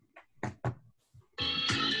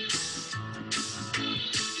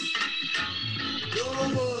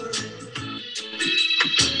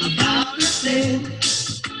thing,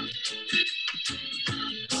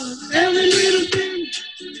 every little thing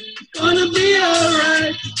gonna be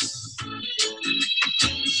alright.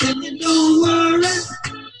 Singing, don't worry.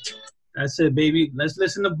 That's it, baby. Let's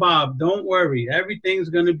listen to Bob. Don't worry. Everything's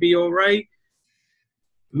gonna be all right.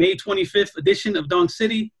 May 25th edition of Dunk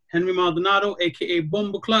City. Henry Maldonado, a.k.a.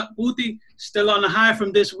 Bumbleclot Booty, still on the high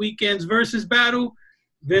from this weekend's versus battle.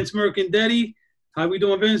 Vince Mercandetti. How we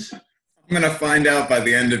doing, Vince? I'm going to find out by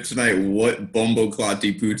the end of tonight what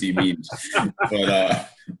Bumbleclotty Booty means. But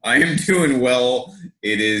I am doing well.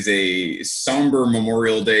 It is a somber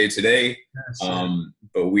Memorial Day today.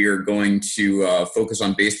 But we are going to focus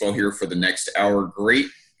on baseball here for the next hour. Great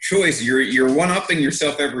choice. You're one-upping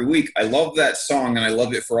yourself every week. I love that song, and I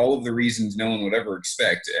love it for all of the reasons no one would ever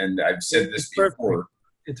expect. And I've said this before.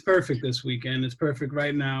 It's perfect this weekend. It's perfect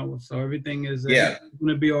right now. So everything is going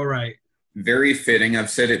to be all right. Very fitting. I've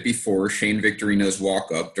said it before. Shane Victorino's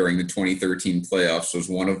walk-up during the 2013 playoffs was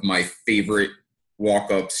one of my favorite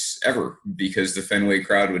walk-ups ever because the Fenway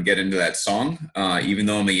crowd would get into that song. Even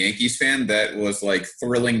though I'm a Yankees fan, that was like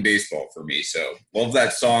thrilling baseball for me. So love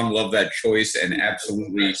that song, love that choice, and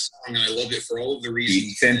absolutely, and I love it for all of the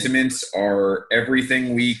reasons. The sentiments are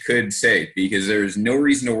everything we could say because there's no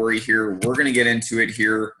reason to worry here. We're going to get into it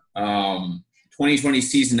here. 2020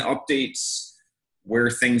 season updates.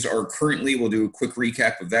 Where things are currently. We'll do a quick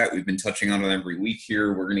recap of that. We've been touching on it every week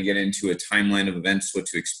here. We're going to get into a timeline of events, what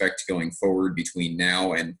to expect going forward between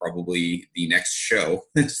now and probably the next show.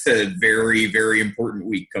 It's a very, very important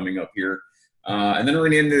week coming up here. And then we're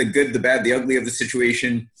going to get into the good, the bad, the ugly of the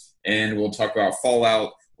situation, and we'll talk about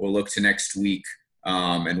fallout. We'll look to next week,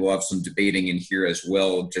 and we'll have some debating in here as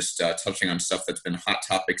well, just touching on stuff that's been hot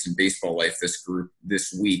topics in baseball life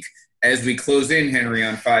this week. As we close in, Henry,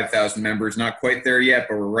 on 5,000 members, not quite there yet,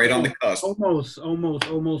 but we're right on the cusp. Almost.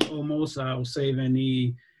 I'll save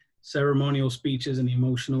any ceremonial speeches and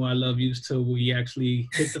emotional I love yous till we actually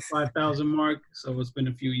hit the 5,000 mark. So it's been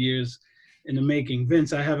a few years in the making.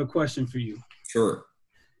 Vince, I have a question for you. Sure.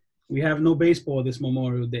 We have no baseball this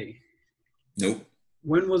Memorial Day. Nope.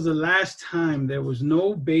 When was the last time there was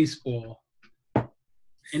no baseball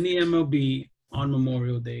in the MLB on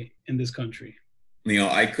Memorial Day in this country?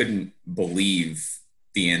 I couldn't believe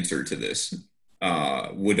the answer to this.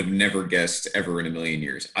 Would have never guessed ever in a million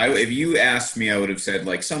years. If you asked me, I would have said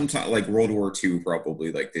sometime like World War II,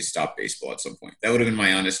 probably they stopped baseball at some point. That would have been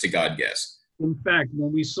my honest to God guess. In fact,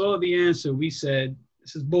 when we saw the answer, we said,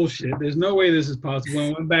 this is bullshit. There's no way this is possible.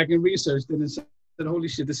 And went back and researched it and said, holy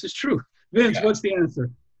shit, this is true. Vince, what's the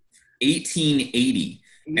answer? 1880.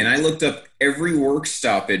 And I looked up every work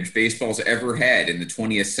stoppage baseball's ever had in the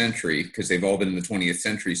 20th century because they've all been in the 20th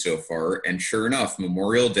century so far. And sure enough,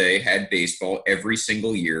 Memorial Day had baseball every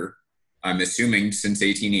single year. I'm assuming since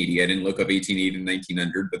 1880. I didn't look up 1880 and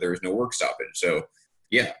 1900, but there was no work stoppage. So,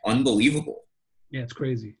 yeah, unbelievable. Yeah, it's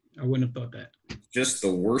crazy. I wouldn't have thought that. Just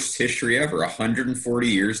the worst history ever. 140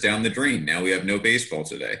 years down the drain. Now we have no baseball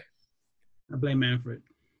today. I blame Manfred.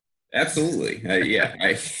 Absolutely.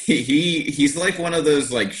 He's like one of those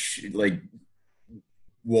like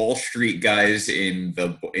Wall Street guys in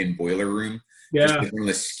Boiler Room. Yeah. Just like one of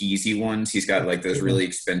the skeezy ones. He's got those really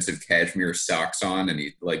expensive cashmere socks on, and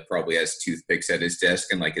he probably has toothpicks at his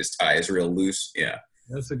desk, and his tie is real loose. Yeah.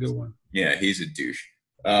 That's a good one. Yeah, he's a douche.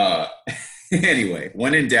 Anyway,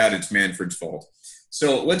 when in doubt, it's Manfred's fault.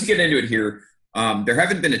 So let's get into it here. There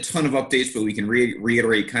haven't been a ton of updates, but we can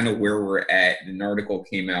reiterate kind of where we're at. An article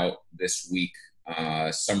came out this week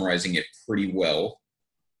summarizing it pretty well,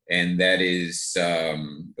 and that is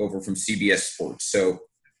over from CBS Sports. So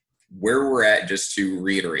where we're at, just to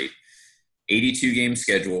reiterate, 82-game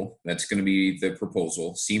schedule, that's going to be the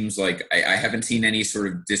proposal. Seems like I haven't seen any sort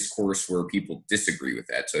of discourse where people disagree with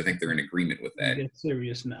that, so I think they're in agreement with that. Get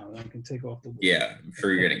serious now. I can take off the word. Yeah, I'm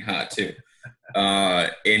sure you're getting hot, too.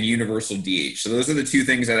 And universal DH. So those are the two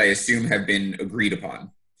things that I assume have been agreed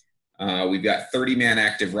upon. We've got 30-man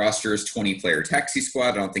active rosters, 20-player taxi squad.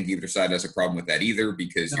 I don't think either side has a problem with that either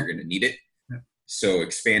because you're going to need it. No. So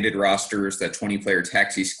expanded rosters, that 20-player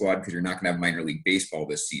taxi squad, because you're not going to have minor league baseball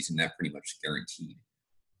this season. That pretty much guaranteed.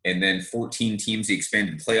 And then 14 teams, the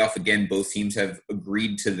expanded playoff. Again, both teams have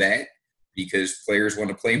agreed to that because players want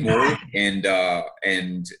to play more and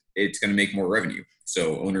it's going to make more revenue.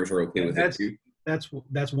 So owners are okay with it too.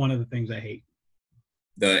 That's one of the things I hate.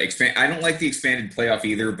 I don't like the expanded playoff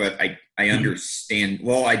either, but I understand.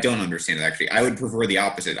 Well, I don't understand it actually. I would prefer the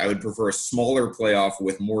opposite. I would prefer a smaller playoff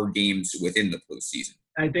with more games within the postseason.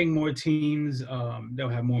 I think more teams, they'll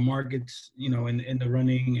have more markets, in the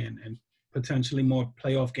running and potentially more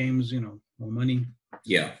playoff games, more money.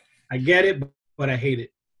 Yeah. I get it, but I hate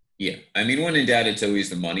it. Yeah. I mean, when in doubt, it's always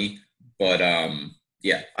the money. But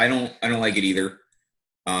yeah, I don't like it either.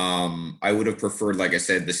 I would have preferred, like I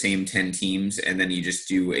said, the same 10 teams, and then you just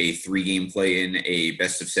do a 3-game play in, a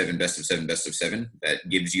best of 7, best of 7, best of 7. That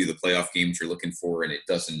gives you the playoff games you're looking for, and it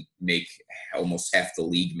doesn't make almost half the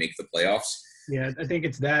league make the playoffs. Yeah, I think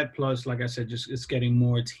it's that plus, like I said, just it's getting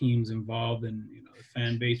more teams involved, and the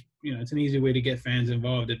fan base. It's an easy way to get fans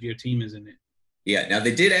involved if your team is in it. Yeah. Now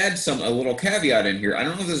they did add a little caveat in here. I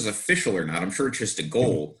don't know if this is official or not. I'm sure it's just a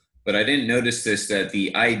goal, but I didn't notice this, that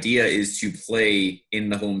the idea is to play in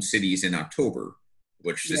the home cities in October,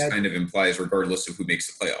 which this kind of implies regardless of who makes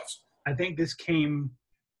the playoffs. I think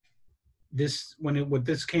what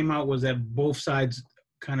this came out was that both sides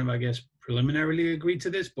kind of, I guess, preliminarily agreed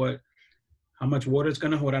to this, but how much water it's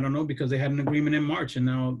going to hold, I don't know, because they had an agreement in March, and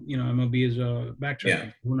now, MLB is backtracking.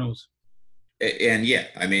 Yeah. Who knows? And yeah,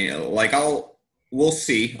 I mean, we'll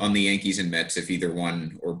see on the Yankees and Mets if either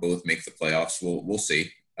one or both make the playoffs. We'll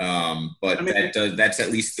see. But that's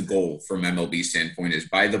at least the goal from MLB standpoint, is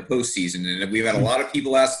by the postseason. And we've had a lot of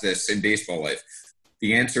people ask this in baseball life.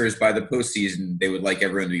 The answer is by the postseason, they would like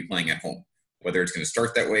everyone to be playing at home. Whether it's going to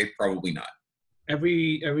start that way, probably not.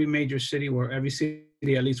 Every major city, or every city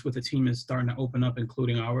at least with a team, is starting to open up,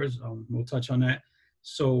 including ours. We'll touch on that.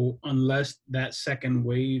 So unless that second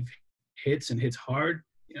wave hits hard,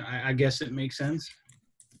 I guess it makes sense.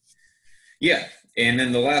 Yeah. And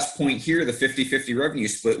then the last point here, the 50-50 revenue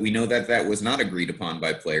split, we know that was not agreed upon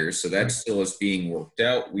by players. So that still is being worked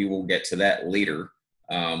out. We will get to that later.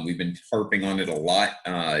 We've been harping on it a lot.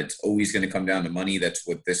 It's always going to come down to money. That's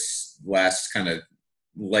what this last kind of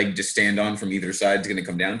leg to stand on from either side is going to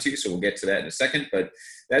come down to. So we'll get to that in a second, but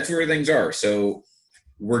that's where things are. So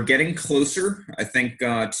we're getting closer. I think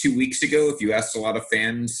 2 weeks ago, if you asked a lot of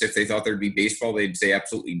fans if they thought there'd be baseball, they'd say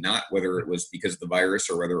absolutely not, whether it was because of the virus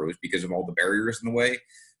or whether it was because of all the barriers in the way.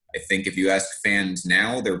 I think if you ask fans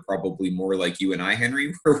now, they're probably more like you and I,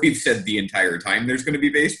 Henry, where we've said the entire time there's going to be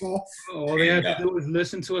baseball. All they have to do is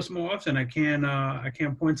listen to us more often. I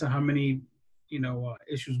can't point to how many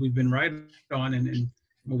issues we've been right on, and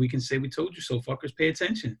well, we can say we told you so. Fuckers, pay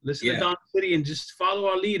attention. Listen to Don City and just follow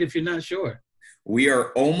our lead if you're not sure. We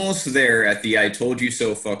are almost there at the I told you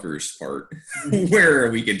so fuckers part,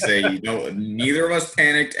 where we can say, neither of us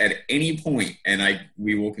panicked at any point, and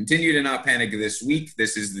we will continue to not panic this week.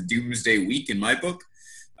 This is the doomsday week in my book.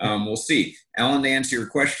 We'll see. Alan, to answer your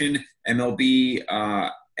question, MLB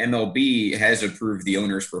has approved the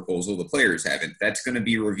owner's proposal. The players haven't. That's going to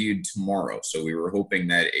be reviewed tomorrow. So we were hoping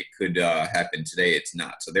that it could happen today. It's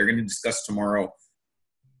not. So they're going to discuss tomorrow.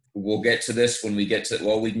 We'll get to this when we get to –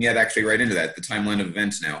 well, we can get actually right into that, the timeline of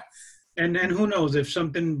events now. And then who knows, if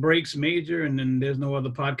something breaks major and then there's no other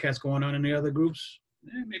podcast going on in the other groups,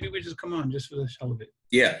 maybe we just come on just for the hell of it.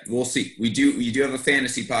 Yeah, we'll see. We do have a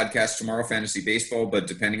fantasy podcast tomorrow, fantasy baseball, but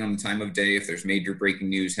depending on the time of day, if there's major breaking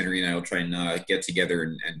news, Henry and I will try and get together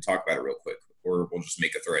and talk about it real quick, or we'll just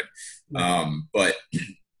make a thread. But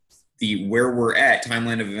where we're at,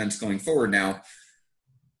 timeline of events going forward now,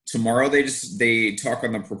 tomorrow they talk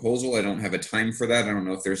on the proposal. I don't have a time for that. I don't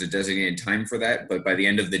know if there's a designated time for that, but by the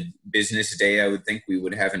end of the business day, I would think we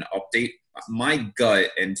would have an update. My gut,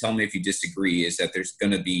 and tell me if you disagree, is that there's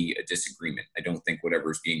going to be a disagreement. I don't think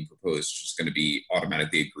whatever's being proposed is just going to be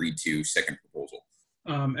automatically agreed to second proposal.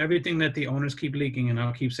 Everything that the owners keep leaking, and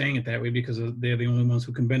I'll keep saying it that way because they're the only ones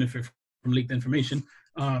who can benefit from leaked information.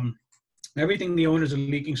 Everything the owners are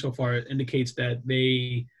leaking so far indicates that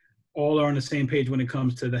they all are on the same page when it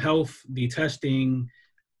comes to the health, the testing,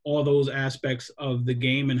 all those aspects of the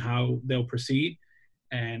game and how they'll proceed.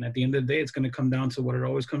 And at the end of the day, it's going to come down to what it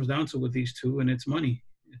always comes down to with these two, and it's money.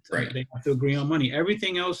 Right. They have to agree on money.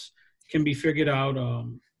 Everything else can be figured out.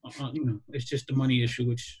 It's just the money issue,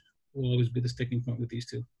 which will always be the sticking point with these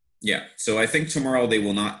two. Yeah. So I think tomorrow they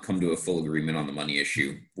will not come to a full agreement on the money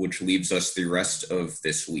issue, which leaves us the rest of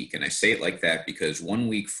this week. And I say it like that because 1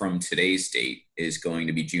 week from today's date is going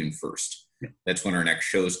to be June 1st. Yeah. That's when our next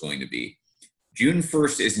show is going to be. June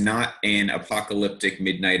 1st is not an apocalyptic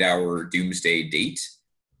midnight hour doomsday date,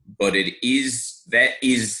 but that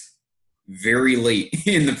is very late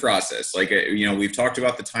in the process. Like, we've talked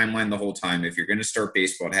about the timeline the whole time. If you're going to start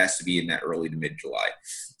baseball, it has to be in that early to mid-July.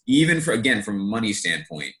 Even from a money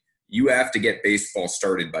standpoint, you have to get baseball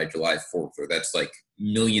started by July 4th, or that's like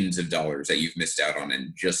millions of dollars that you've missed out on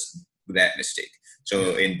in just that mistake.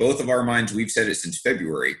 So in both of our minds, we've said it since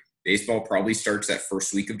February, baseball probably starts that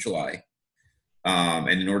first week of July.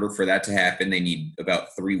 And in order for that to happen, they need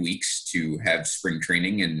about 3 weeks to have spring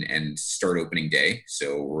training and start opening day.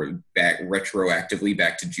 So we're retroactively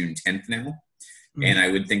back to June 10th now. Mm-hmm. And I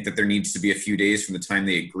would think that there needs to be a few days from the time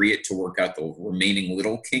they agree it to work out the remaining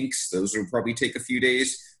little kinks. Those will probably take a few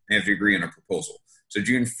days. They have to agree on a proposal. So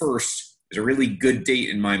June 1st is a really good date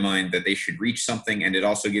in my mind that they should reach something, and it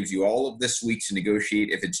also gives you all of this week to negotiate.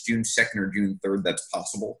 If it's June 2nd or June 3rd, that's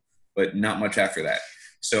possible, but not much after that.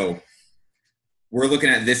 So we're looking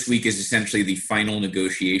at this week as essentially the final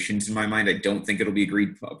negotiations in my mind. I don't think it'll be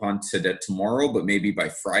agreed upon tomorrow, but maybe by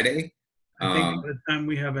Friday. I think by the time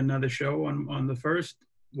we have another show on the 1st,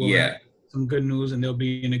 we'll have some good news and there'll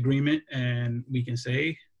be an agreement and we can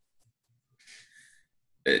say,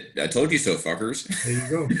 I told you so, fuckers. There you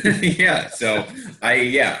go. Yeah. So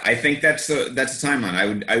I think that's a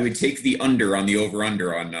timeline. I would take the under on the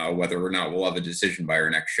over/under on whether or not we'll have a decision by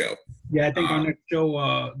our next show. Yeah, I think our next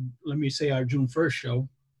show, let me say our June 1st show,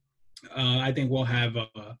 I think we'll have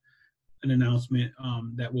an announcement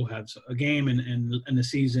that we'll have a game and the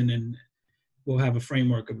season, and we'll have a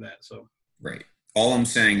framework of that. So right. All I'm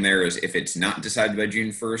saying there is if it's not decided by June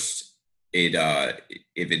 1st, if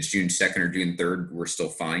it's June 2nd or June 3rd, we're still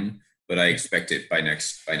fine. But I expect it by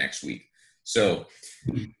next week. So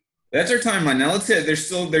that's our timeline. Now let's say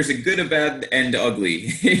there's a good, a bad, and ugly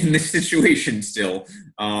in this situation still.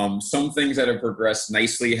 Some things that have progressed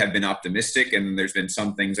nicely have been optimistic, and there's been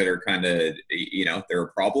some things that are kind of, they're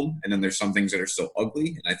a problem. And then there's some things that are still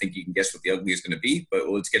ugly. And I think you can guess what the ugly is going to be, but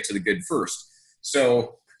let's get to the good first.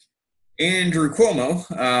 So Andrew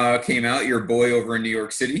Cuomo came out, your boy over in New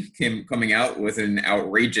York City, coming out with an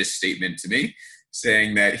outrageous statement to me,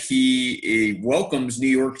 saying that he welcomes New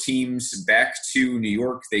York teams back to New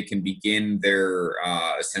York. They can begin their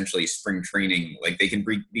essentially spring training. Like they can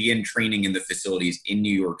begin training in the facilities in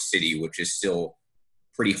New York City, which is still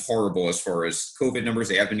pretty horrible as far as COVID numbers.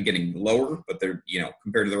 They have been getting lower, but they're,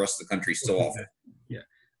 compared to the rest of the country, still awful. Yeah.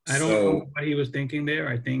 I don't know what he was thinking there.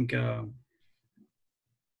 I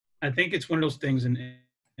think it's one of those things, and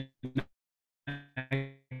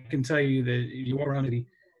I can tell you that if you walk around the city,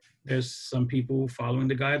 there's some people following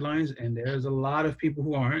the guidelines, and there's a lot of people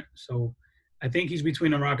who aren't. So I think he's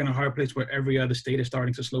between a rock and a hard place where every other state is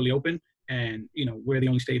starting to slowly open, and we're the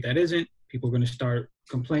only state that isn't. People are going to start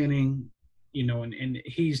complaining, and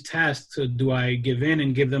he's tasked to, do I give in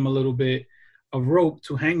and give them a little bit of rope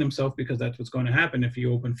to hang themselves, because that's what's going to happen if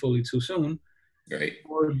you open fully too soon. Right.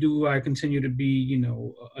 Or do I continue to be,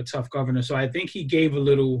 a tough governor? So I think he gave a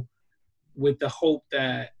little with the hope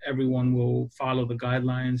that everyone will follow the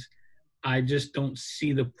guidelines. I just don't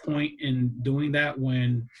see the point in doing that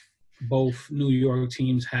when both New York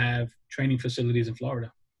teams have training facilities in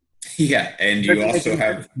Florida. Yeah, and you also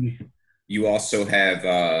have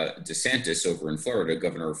DeSantis over in Florida,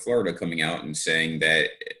 governor of Florida, coming out and saying that,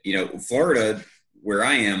 Florida, where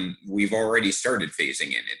I am, we've already started phasing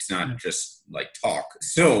in. It's not just like talk.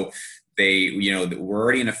 So we're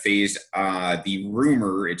already in a phase. The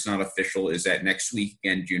rumor, it's not official, is that next week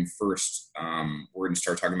and June 1st, we're going to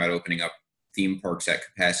start talking about opening up theme parks at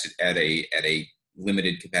capacity, at a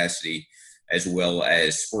limited capacity, as well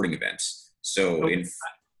as sporting events. So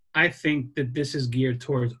I think that this is geared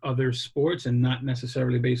towards other sports and not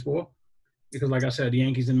necessarily baseball, because like I said, the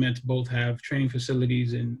Yankees and Mets both have training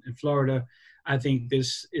facilities in Florida. I think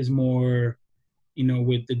this is more,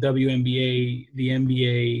 with the WNBA, the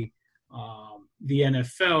NBA, the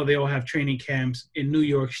NFL, they all have training camps in New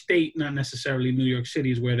York State, not necessarily New York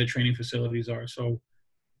City is where their training facilities are. So,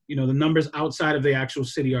 the numbers outside of the actual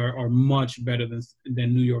city are much better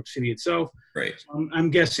than New York City itself. Right. So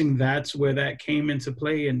I'm guessing that's where that came into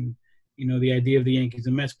play. And, the idea of the Yankees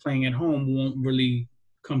and Mets playing at home won't really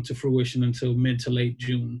come to fruition until mid to late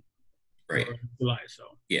June. Right. Or July. So.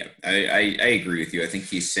 Yeah, I agree with you. I think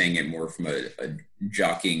he's saying it more from a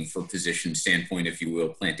jockeying for position standpoint, if you will,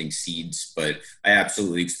 planting seeds. But I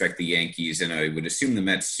absolutely expect the Yankees, and I would assume the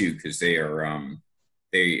Mets too, because they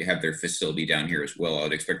have their facility down here as well.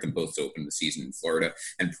 I'd expect them both to open the season in Florida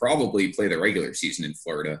and probably play the regular season in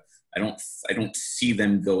Florida. I don't see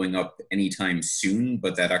them going up anytime soon,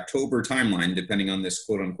 but that October timeline, depending on this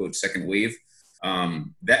quote unquote second wave,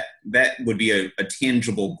 that would be a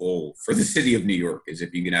tangible goal for the city of New York, is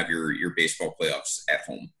if you can have your baseball playoffs at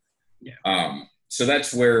home. Yeah. So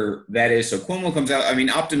that's where that is. So Cuomo comes out,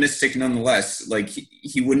 optimistic nonetheless. Like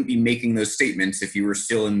he wouldn't be making those statements if you were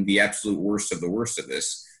still in the absolute worst of the worst of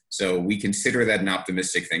this. So we consider that an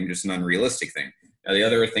optimistic thing, just an unrealistic thing. Now, the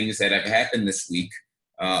other things that have happened this week,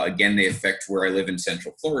 again, they affect where I live in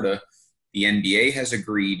Central Florida. The NBA has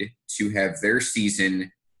agreed to have their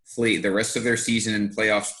season the rest of their season and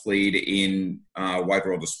playoffs played in Wide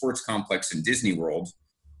World of Sports Complex in Disney World.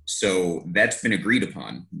 So that's been agreed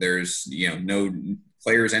upon. There's, no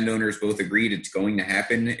players and owners both agreed it's going to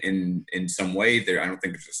happen in some way. I don't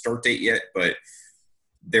think there's a start date yet, but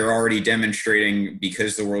they're already demonstrating,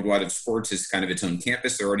 because the World Wide of Sports is kind of its own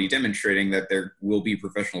campus, they're already demonstrating that there will be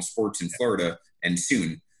professional sports in Florida and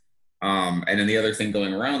soon. And then the other thing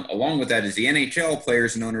going around along with that is the NHL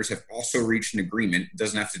players and owners have also reached an agreement. It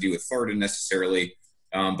doesn't have to do with Florida necessarily,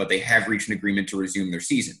 but they have reached an agreement to resume their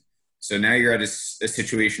season. So now you're at a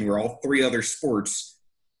situation where all three other sports,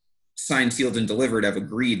 signed, sealed, and delivered, have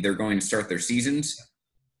agreed they're going to start their seasons.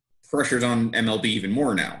 Pressure's on MLB even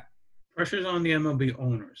more now. Pressure's on the MLB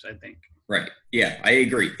owners, I think. Right. Yeah, I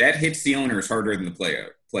agree. That hits the owners harder than the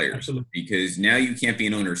players. Absolutely. Because now you can't be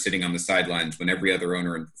an owner sitting on the sidelines when every other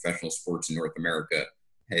owner in professional sports in North America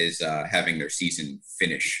is having their season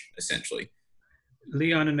finish, essentially.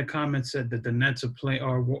 Leon in the comments said that the Nets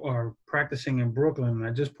are practicing in Brooklyn, and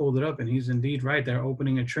I just pulled it up, and he's indeed right. They're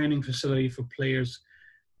opening a training facility for players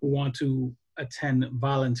who want to attend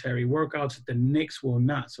voluntary workouts. The Knicks will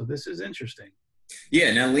not. So this is interesting.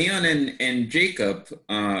 Yeah, now Leon and Jacob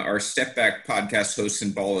are Step Back podcast hosts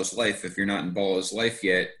in Ball is Life. If you're not in Ball is Life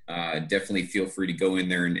yet, definitely feel free to go in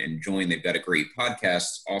there and join. They've got a great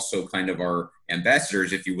podcast. Also kind of our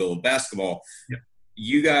ambassadors, if you will, of basketball. Yep.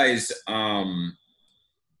 You guys,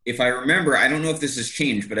 if I remember, I don't know if this has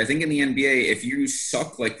changed, but I think in the NBA, if you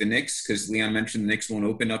suck like the Knicks, because Leon mentioned the Knicks won't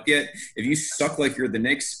open up yet, if you suck like you're the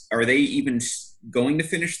Knicks, are they even going to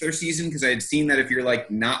finish their season? Because I had seen that if you're like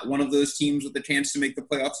not one of those teams with a chance to make the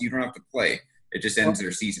playoffs, you don't have to play. It just ends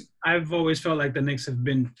their season. I've always felt like the Knicks have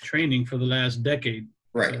been training for the last decade.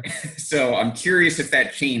 Right. So I'm curious if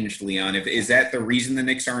that changed, Leon. Is that the reason the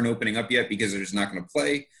Knicks aren't opening up yet, because they're just not going to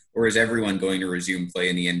play? Or is everyone going to resume play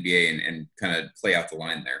in the NBA and kind of play out the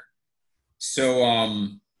line there? So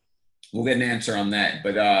we'll get an answer on that.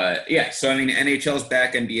 But, so, I mean, NHL's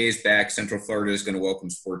back, NBA's back. Central Florida is going to welcome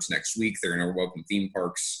sports next week. They're going to welcome theme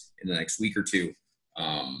parks in the next week or two.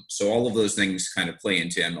 So all of those things kind of play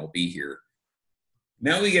into MLB here.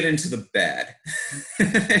 Now we get into the bad.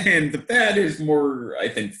 And the bad is more, I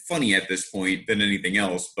think, funny at this point than anything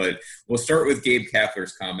else. But we'll start with Gabe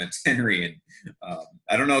Kapler's comments, Henry. And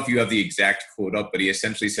I don't know if you have the exact quote up, but he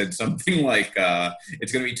essentially said something like,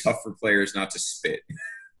 it's going to be tough for players not to spit.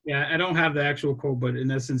 Yeah, I don't have the actual quote, but in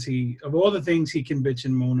essence, of all the things he can bitch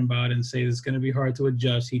and moan about and say it's going to be hard to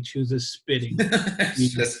adjust, he chooses spitting.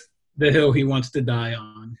 The hill he wants to die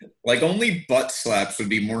on. Like, only butt slaps would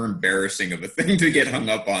be more embarrassing of a thing to get hung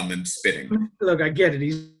up on than spitting. Look, I get it.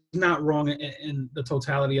 He's not wrong in the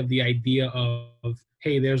totality of the idea of,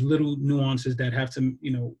 hey, there's little nuances that have to,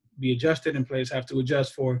 be adjusted, and players have to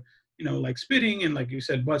adjust for, like spitting and, like you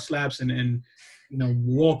said, butt slaps and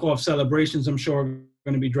walk-off celebrations, I'm sure, are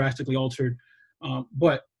going to be drastically altered.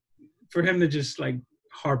 But for him to just, like,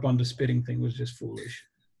 harp on the spitting thing was just foolish.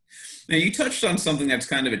 Now, you touched on something that's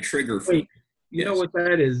kind of a trigger for you know what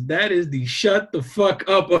that is? That is the shut the fuck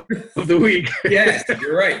up of the week. Yes,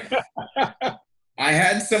 you're right. I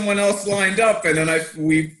had someone else lined up, and then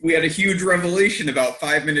we had a huge revelation about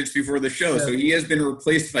 5 minutes before the show. Yeah. So he has been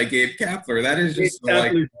replaced by Gabe Kapler. That is just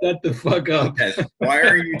like, shut the fuck up. Yes. Why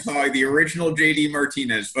are you talking? The original JD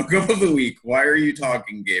Martinez fuck up of the week. Why are you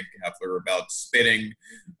talking, Gabe Kapler, about spitting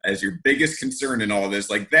as your biggest concern in all of this?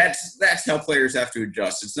 Like, that's how players have to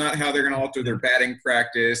adjust. It's not how they're going to alter their batting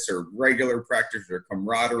practice or regular practice or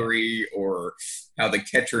camaraderie or how the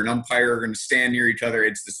catcher and umpire are going to stand near each other.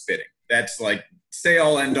 It's the spitting. That's like, say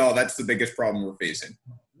all end all. That's the biggest problem we're facing.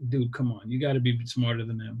 Dude, come on. You got to be smarter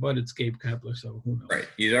than that. But it's Gabe Kapler, so who knows? Right.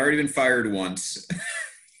 He's already been fired once.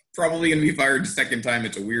 Probably going to be fired a second time.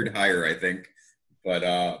 It's a weird hire, I think.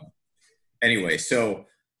 But anyway, so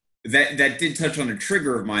that did touch on a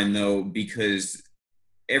trigger of mine, though, because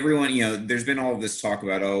everyone, there's been all of this talk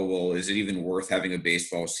about, is it even worth having a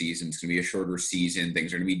baseball season? It's going to be a shorter season.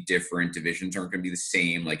 Things are going to be different. Divisions aren't going to be the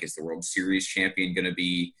same. Like, is the World Series champion going to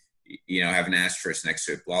be have an asterisk next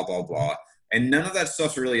to it, blah, blah, blah. And none of that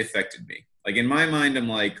stuff's really affected me. Like, in my mind, I'm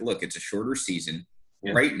like, look, it's a shorter season.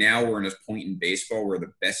 Yeah. Right now, we're in a point in baseball where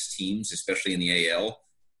the best teams, especially in the AL,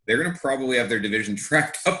 they're going to probably have their division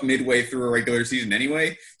tracked up midway through a regular season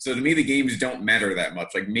anyway. So to me, the games don't matter that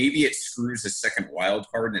much. Like, maybe it screws the second wild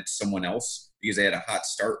card and it's someone else because they had a hot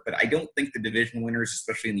start. But I don't think the division winners,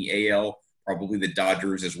 especially in the AL, probably the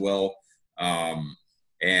Dodgers as well,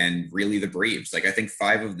 and really the Braves. Like, I think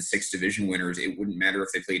 5 of the 6 division winners, it wouldn't matter if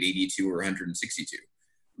they played 82 or 162.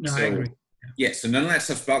 No, I agree. Yeah, so none of that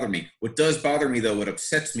stuff's bothered me. What does bother me, though, what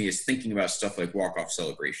upsets me is thinking about stuff like walk-off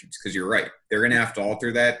celebrations, because you're right. They're going to have to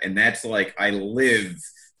alter that, and that's like, I live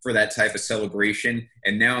for that type of celebration,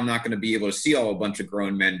 and now I'm not going to be able to see a bunch of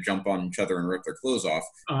grown men jump on each other and rip their clothes off.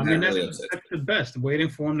 I mean, that's the best. Waiting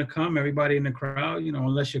for them to come, everybody in the crowd,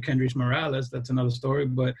 unless you're Kendrys Morales, that's another story,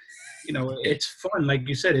 but it's fun. Like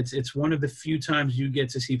you said, it's one of the few times you get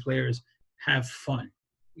to see players have fun.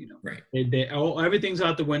 Right. Everything's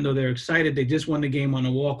out the window. They're excited. They just won the game on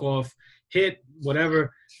a walk-off hit,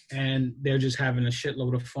 whatever, and they're just having a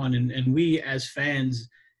shitload of fun. And we as fans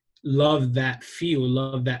love that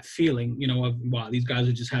feeling, of, wow, these guys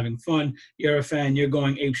are just having fun. You're a fan, you're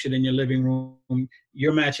going apeshit in your living room,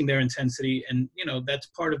 you're matching their intensity, and, that's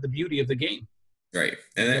part of the beauty of the game. Right.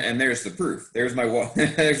 And there's the proof. There's my walk.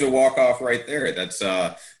 There's a walk-off right there. That's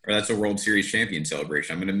a World Series champion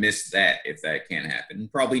celebration. I'm going to miss that if that can't happen.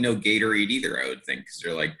 Probably no Gatorade either, I would think, because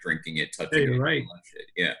they're like drinking it, touching it. Right.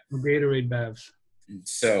 Shit. Yeah. Gatorade Bavs.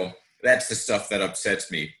 So that's the stuff that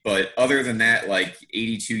upsets me. But other than that, like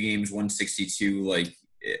 82 games, 162, like,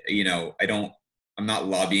 I'm not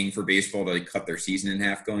lobbying for baseball to cut their season in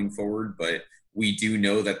half going forward, but we do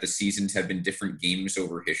know that the seasons have been different games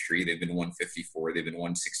over history. They've been 154, they've been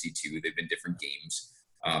 162, they've been different games.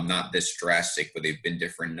 Not this drastic, but they've been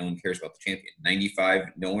different. No one cares about the champion.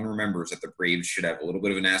 95, no one remembers that the Braves should have a little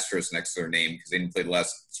bit of an asterisk next to their name because they didn't play the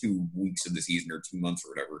last 2 weeks of the season or 2 months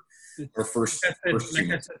or whatever. Or first 2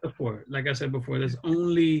 months. Like I said before, there's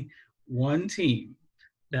only one team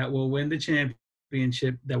that will win the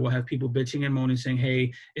championship that will have people bitching and moaning saying,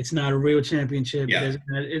 hey, it's not a real championship. Yeah.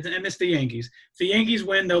 And it's the Yankees. If the Yankees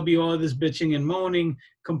win, there'll be all this bitching and moaning,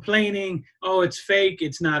 complaining, oh, it's fake,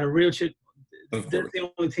 it's not a real chip. They're the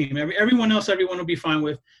only team. Everyone will be fine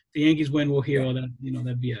with. The Yankees win, we'll hear all that,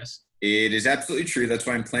 that BS. It is absolutely true. That's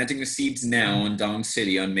why I'm planting the seeds now in Dong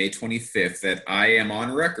City on May 25th that I am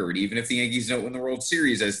on record, even if the Yankees don't win the World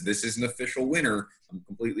Series, as this is an official winner. I'm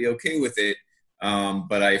completely okay with it.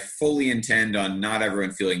 But I fully intend on not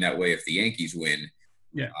everyone feeling that way if the Yankees win.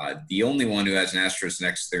 Yeah. The only one who has an asterisk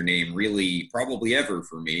next to their name, really, probably ever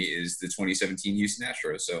for me, is the 2017 Houston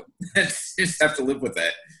Astros. So I just have to live with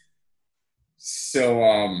that.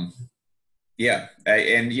 So, yeah.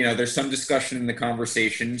 And, there's some discussion in the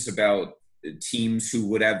conversations about teams who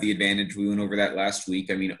would have the advantage. We went over that last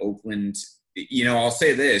week. I mean, Oakland, I'll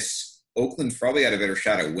say this. Oakland's probably had a better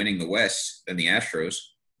shot at winning the West than the Astros.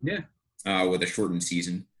 Yeah. With a shortened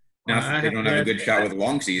season. Now, they don't have a good shot with a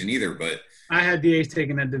long season either, but I had the A's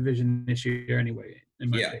taking that division this year anyway.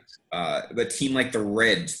 In my case. But a team like the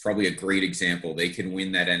Reds, probably a great example. They can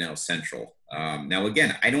win that NL Central. Now,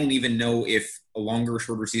 again, I don't even know if a longer or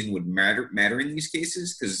shorter season would matter in these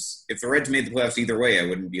cases, because if the Reds made the playoffs either way, I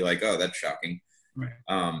wouldn't be like, oh, that's shocking.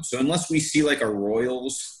 Right. So unless we see like a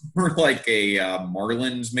Royals or like a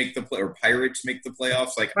Marlins make the play or Pirates make the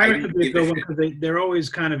playoffs, like Pirates would be a good one because they're always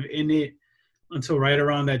kind of in it until right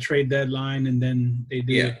around that trade deadline, and then they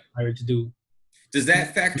do what Pirates do. Does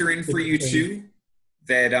that factor in for you too?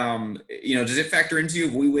 That does it factor into you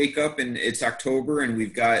if we wake up and it's October and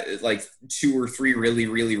we've got like 2 or 3 really,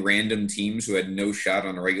 really random teams who had no shot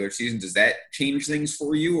on a regular season? Does that change things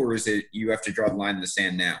for you, or is it you have to draw the line in the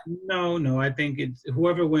sand now? No. I think it's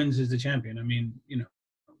whoever wins is the champion. I mean,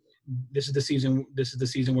 this is the season. This is the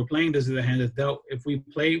season we're playing. This is the hand that's dealt. If we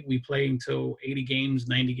play until 80 games,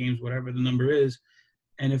 90 games, whatever the number is.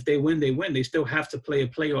 And if they win, they win. They still have to play a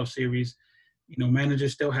playoff series.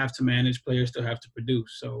 Managers still have to manage, players still have to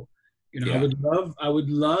produce. So, I would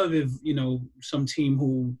love if, some team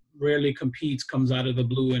who rarely competes comes out of the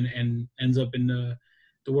blue and ends up in the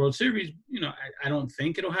World Series. I don't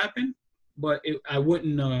think it'll happen, but I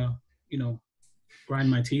wouldn't, grind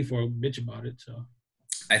my teeth or bitch about it. So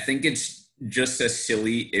I think it's just as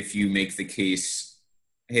silly if you make the case,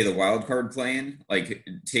 hey, the wild card play-in, like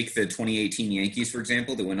take the 2018 Yankees, for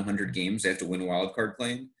example, they win 100 games, they have to win a wild card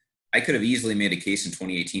play-in. I could have easily made a case in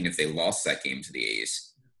 2018 if they lost that game to the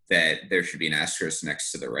A's that there should be an asterisk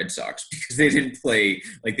next to the Red Sox because they didn't play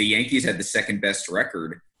 – like the Yankees had the second best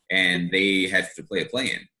record and they had to play a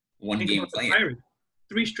play-in, one-game play-in.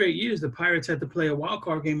 3 straight years the Pirates had to play a wild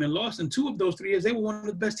card game and lost, and 2 of those 3 years they were one of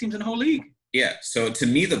the best teams in the whole league. Yeah, so to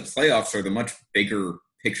me the playoffs are the much bigger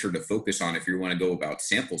picture to focus on if you want to go about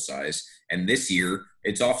sample size. And this year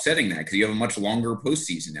it's offsetting that because you have a much longer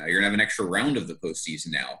postseason now. You're going to have an extra round of the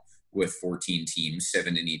postseason now, with 14 teams,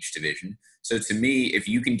 7 in each division. So to me, if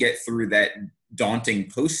you can get through that daunting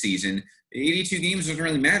postseason, 82 games doesn't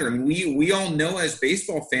really matter. I mean, we all know as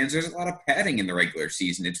baseball fans, there's a lot of padding in the regular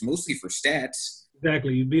season. It's mostly for stats.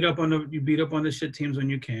 Exactly. You beat up on the shit teams when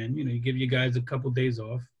you can. You give your guys a couple days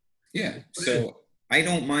off. Yeah. So I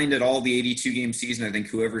don't mind at all the 82-game season. I think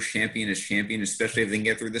whoever's champion is champion, especially if they can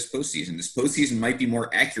get through this postseason. This postseason might be more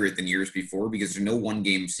accurate than years before because there's no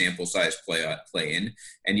one-game sample size play in,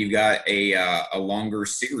 and you've got a longer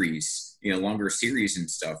series, and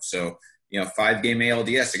stuff. So, 5-game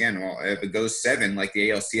ALDS again. Well, if it goes 7 like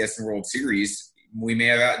the ALCS and World Series, we may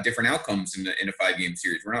have different outcomes in a 5-game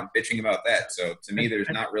series. We're not bitching about that. So to me, there's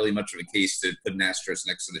not really much of a case to put an asterisk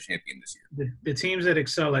next to the champion this year. The teams that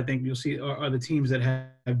excel, I think you'll see, are the teams that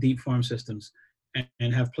have deep farm systems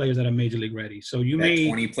and have players that are major league ready. So that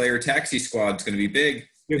 20-player taxi squad is going to be big.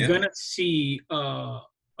 You're going to see a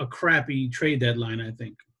crappy trade deadline, I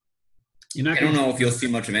think. I don't know if you'll see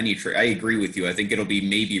much of any trade. I agree with you. I think it'll be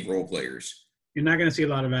maybe role players. You're not going to see a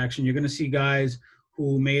lot of action. You're going to see guys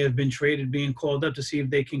who may have been traded being called up to see if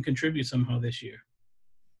they can contribute somehow this year.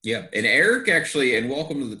 Yeah, and Eric actually, and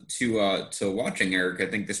welcome to watching Eric. I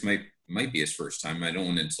think this might be his first time. I don't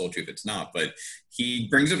want to insult you if it's not, but he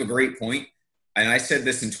brings up a great point. And I said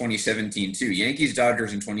this in 2017 too.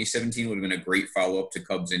 Yankees-Dodgers in 2017 would have been a great follow-up to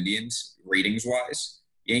Cubs-Indians ratings-wise.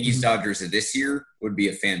 Yankees-Dodgers this year would be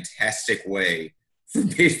a fantastic way for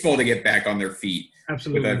baseball to get back on their feet.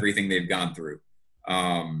 Absolutely. With everything they've gone through.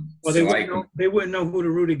 They wouldn't know who to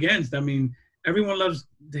root against. I mean, everyone loves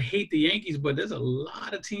to hate the Yankees, but there's a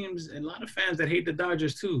lot of teams and a lot of fans that hate the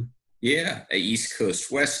Dodgers too. Yeah, East Coast,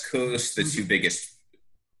 West Coast, the two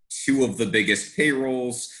of the biggest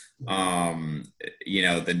payrolls.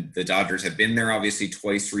 The Dodgers have been there obviously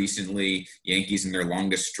twice recently. Yankees in their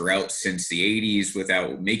longest drought since the 80s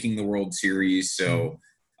without making the World Series. So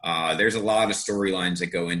there's a lot of storylines that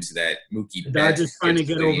go into that. Mookie the Dodgers trying to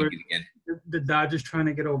get over the Dodgers trying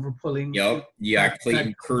to get over pulling. Yep. Yeah,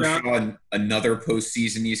 Clayton Kershaw, another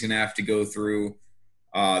postseason he's going to have to go through.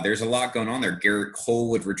 There's a lot going on there. Garrett Cole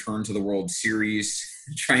would return to the World Series,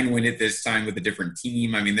 try and win it this time with a different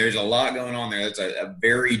team. I mean, there's a lot going on there. That's a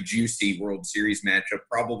very juicy World Series matchup,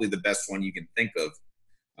 probably the best one you can think of.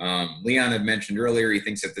 Leon had mentioned earlier he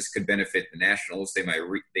thinks that this could benefit the Nationals.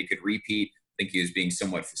 They could repeat. I think he was being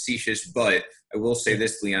somewhat facetious, but I will say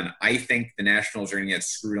this, Leon. I think the Nationals are going to get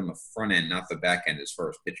screwed on the front end, not the back end, as far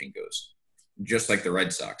as pitching goes. Just like the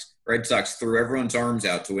Red Sox. Red Sox threw everyone's arms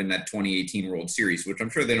out to win that 2018 World Series, which I'm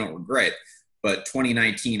sure they don't regret. But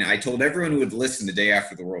 2019, I told everyone who would listen the day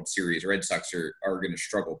after the World Series, Red Sox are going to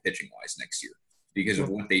struggle pitching-wise next year because of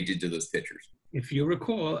what they did to those pitchers. If you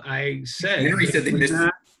recall, I said Henry said they missed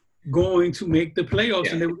not going to make the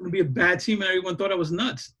playoffs, and they were going to be a bad team, and everyone thought I was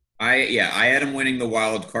nuts. I had them winning the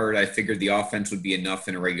wild card. I figured the offense would be enough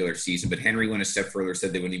in a regular season, but Henry went a step further,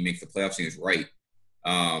 said they wouldn't even make the playoffs, and he was right.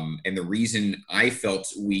 And the reason I felt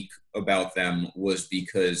weak about them was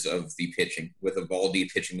because of the pitching. With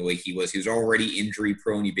Eovaldi pitching the way he was already injury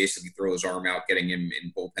prone. He basically throw his arm out, getting him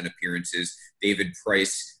in bullpen appearances. David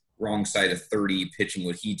Price, wrong side of 30, pitching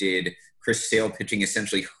what he did. Chris Sale pitching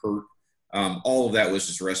essentially hurt. All of that was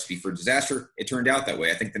just a recipe for disaster. It turned out that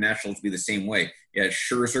way. I think the Nationals will be the same way. Yeah,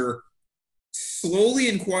 Scherzer, slowly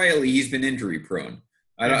and quietly, he's been injury prone.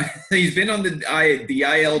 He's been on the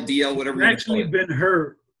IL, DL, whatever. He's actually been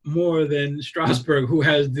hurt more than Strasburg, who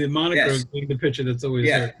has the moniker of being the pitcher that's always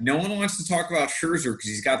hurt. No one wants to talk about Scherzer because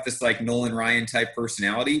he's got this like Nolan Ryan type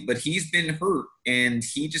personality, but he's been hurt and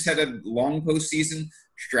he just had a long postseason.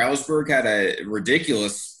 Strasburg had a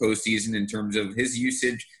ridiculous postseason in terms of his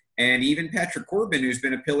usage, and even Patrick Corbin, who's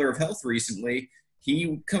been a pillar of health recently,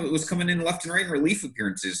 he was coming in left and right in relief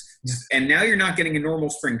appearances, and now you're not getting a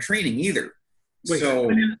normal spring training either. Wait, so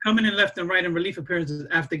coming in left and right in relief appearances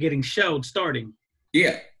after getting shelled starting.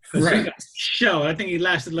 Yeah, right. Shelled. I think he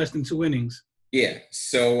lasted less than 2 innings. Yeah.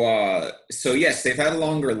 So yes, they've had a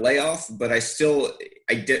longer layoff, but I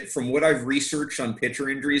did from what I've researched on pitcher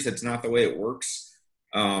injuries, that's not the way it works.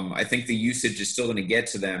 I think the usage is still going to get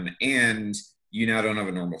to them, and you now don't have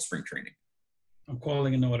a normal spring training. I'm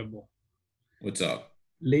calling an audible. What's up?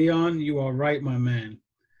 Leon, you are right, my man.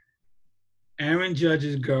 Aaron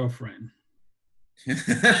Judge's girlfriend.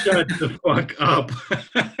 Shut the fuck up.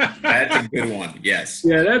 That's a good one. Yes.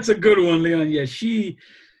 Yeah, that's a good one, Leon. Yeah, she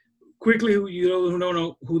quickly,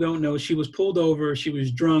 who don't know, she was pulled over. She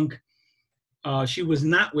was drunk. She was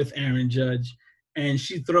not with Aaron Judge. And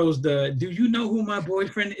she throws do you know who my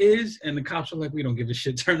boyfriend is? And the cops are like, we don't give a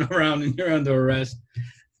shit. Turn around and you're under arrest.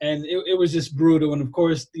 And it was just brutal. And of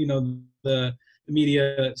course, the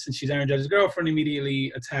media, since she's Aaron Judge's girlfriend,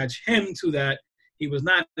 immediately attach him to that. He was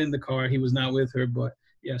not in the car. He was not with her. But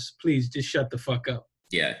yes, please just shut the fuck up.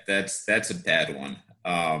 Yeah, that's a bad one.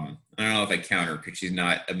 I don't know if I count her because she's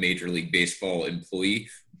not a Major League Baseball employee.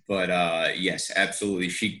 But yes, absolutely.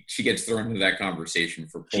 She gets thrown into that conversation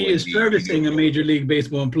for pulling. She is servicing a Major League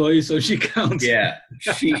Baseball employee, so she counts. Yeah.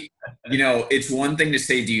 It's one thing to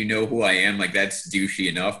say, do you know who I am? Like, that's douchey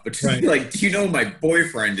enough. But to be like, do you know who my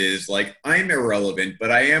boyfriend is? Like, I'm irrelevant,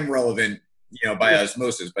 but I am relevant, by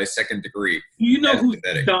osmosis, by second degree. Do you know whose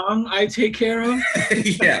dong I take care of?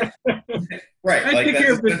 Yeah. Right. I take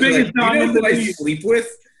care of the biggest dong in the league. I sleep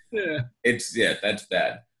with? Yeah. That's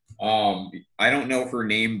bad. I don't know her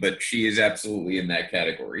name, but she is absolutely in that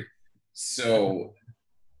category. So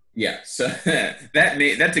yeah, so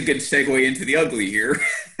that's a good segue into the ugly here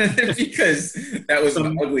because that was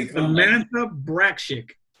an ugly comment. Samantha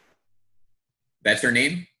Brakshick. That's her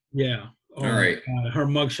name? Yeah. Oh All my right. God. Her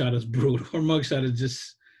mugshot is brutal. Her mugshot is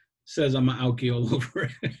just says I'm an alky all over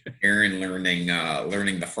it. Aaron learning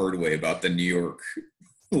the hard way about the New York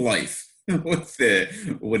life with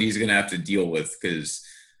what he's gonna have to deal with because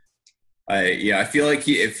I feel like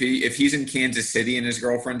if he's in Kansas City and his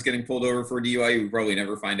girlfriend's getting pulled over for a DUI, we probably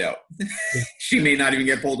never find out. Yeah. She may not even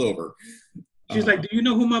get pulled over. She's like, "Do you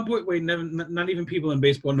know who my boy?" Wait, never. Not even people in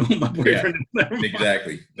baseball know who my boyfriend is.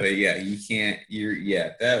 Exactly. But yeah, you can't.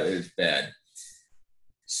 That was bad.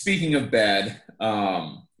 Speaking of bad,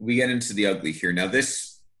 we get into the ugly here. Now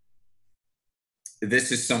this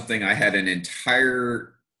is something I had an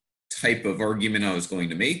entire type of argument I was going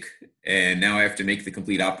to make, and now I have to make the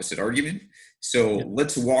complete opposite argument. So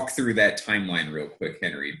let's walk through that timeline real quick,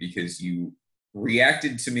 Henry, because you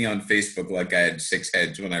reacted to me on Facebook like I had 6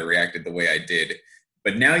 heads when I reacted the way I did.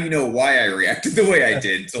 But now you know why I reacted the way I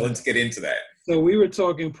did, so let's get into that. So we were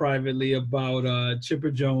talking privately about Chipper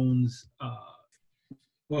Jones.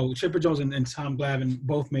 Chipper Jones and Tom Glavine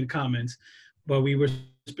both made comments, but we were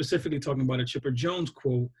specifically talking about a Chipper Jones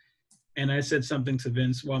quote. And I said something to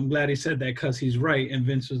Vince. Well, I'm glad he said that because he's right. And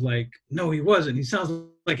Vince was like, no, he wasn't. He sounds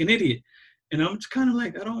like an idiot. And I'm just kind of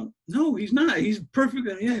like, I don't know. He's not. He's perfect.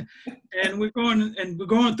 Yeah. And we're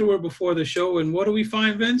going through it before the show. And what do we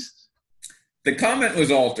find, Vince? The comment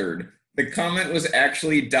was altered. The comment was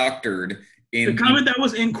actually doctored. The comment that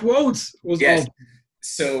was in quotes was altered.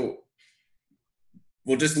 So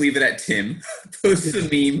we'll just leave it at Tim. Post the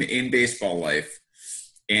meme in Baseball Life.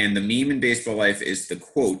 And the meme in Baseball Life is the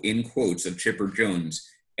quote, in quotes, of Chipper Jones.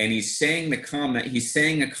 And he's saying a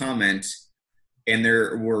comment, and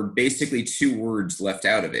there were basically 2 words left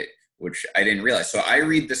out of it, which I didn't realize. So I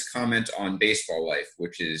read this comment on Baseball Life,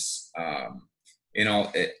 which is, I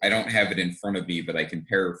don't have it in front of me, but I can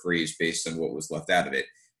paraphrase based on what was left out of it.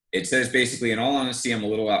 It says basically, in all honesty, I'm a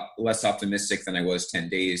little less optimistic than I was 10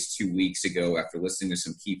 days, 2 weeks ago after listening to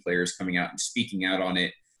some key players coming out and speaking out on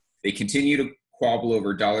it. They continue to squabble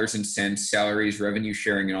over dollars and cents, salaries, revenue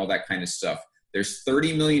sharing, and all that kind of stuff. There's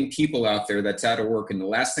 30 million people out there that's out of work, and the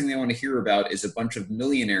last thing they want to hear about is a bunch of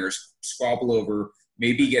millionaires squabble over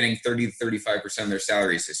maybe getting 30 to 35% of their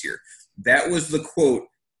salaries this year. That was the quote,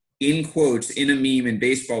 in quotes, in a meme in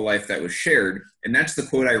Baseball Life that was shared, and that's the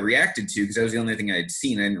quote I reacted to because that was the only thing I had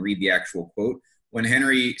seen. I didn't read the actual quote when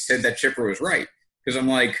Henry said that Chipper was right, because I'm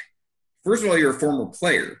like, first of all, you're a former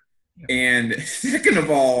player, and second of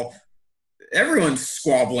all, everyone's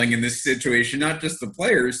squabbling in this situation, not just the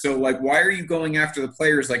players. So, like, why are you going after the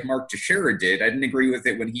players like Mark Teixeira did? I didn't agree with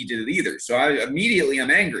it when he did it either. So I'm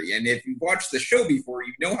angry. And if you've watched the show before,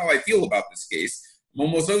 you know how I feel about this case. I'm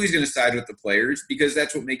almost always going to side with the players because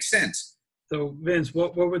that's what makes sense. So, Vince,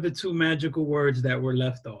 what were the 2 magical words that were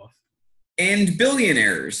left off? And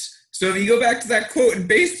billionaires. So if you go back to that quote in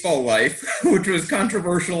Baseball Life, which was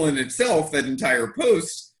controversial in itself, that entire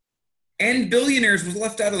post, and billionaires was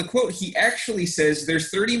left out of the quote. He actually says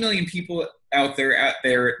there's 30 million people out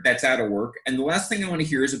there that's out of work, and the last thing I want to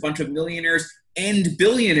hear is a bunch of millionaires and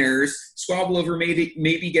billionaires squabble over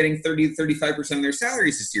maybe getting 30 to 35% of their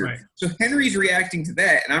salaries this year. Right. So Henry's reacting to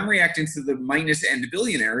that, and I'm reacting to the minus and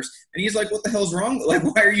billionaires, and he's like, what the hell's wrong? Like,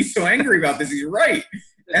 why are you so angry about this? He's right.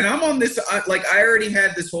 And I'm on this, I already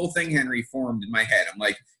had this whole thing, Henry, formed in my head. I'm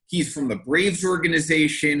like, he's from the Braves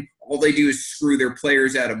organization. All they do is screw their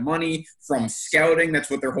players out of money from scouting. That's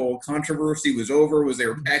what their whole controversy was over, was they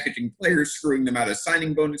were packaging players, screwing them out of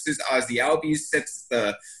signing bonuses. Ozzy Albies sets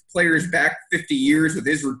the players back 50 years with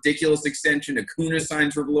his ridiculous extension. Acuna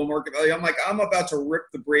signs for below market value. I'm like, I'm about to rip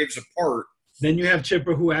the Braves apart. Then you have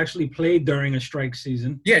Chipper, who actually played during a strike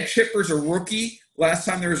season. Yeah, Chipper's a rookie. Last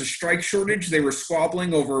time there was a strike shortage, they were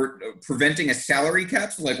squabbling over preventing a salary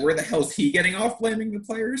cap. So, like, where the hell is he getting off blaming the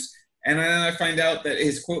players? And then I find out that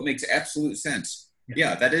his quote makes absolute sense.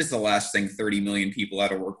 Yeah, that is the last thing 30 million people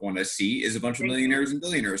out of work want to see is a bunch of millionaires and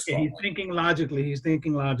billionaires. Yeah, he's thinking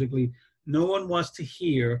logically. No one wants to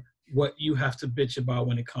hear what you have to bitch about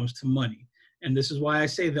when it comes to money. And this is why I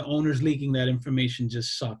say the owners leaking that information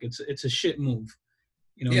just suck. It's a shit move.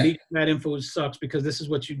 Leaking that info sucks because this is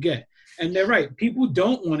what you get. And they're right. People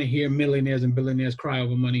don't want to hear millionaires and billionaires cry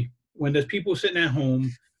over money when there's people sitting at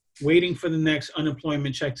home waiting for the next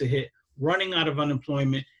unemployment check to hit, running out of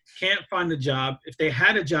unemployment, can't find a job. If they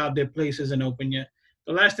had a job, their place isn't open yet.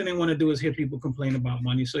 The last thing they want to do is hear people complain about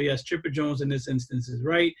money. So, yes, Chipper Jones in this instance is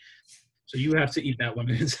right. So you have to eat that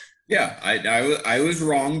one. Yeah, I was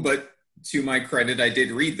wrong, but to my credit, I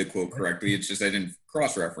did read the quote correctly. It's just I didn't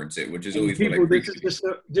cross-reference it, which is And always what I people, this appreciate. is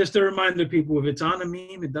just a reminder, people, if it's on a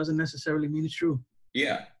meme, it doesn't necessarily mean it's true.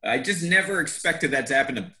 Yeah, I just never expected that to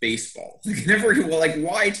happen to baseball. Like, never. Well, like,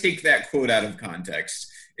 why take that quote out of context?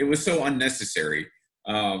 It was so unnecessary.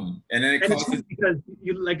 And then it And it's causes. funny because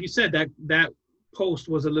like you said, that post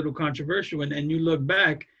was a little controversial, and you look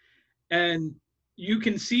back, and you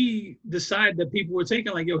can see the side that people were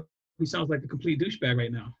taking, like, yo, he sounds like a complete douchebag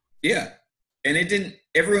right now. Yeah, and it didn't.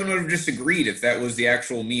 Everyone would have just agreed if that was the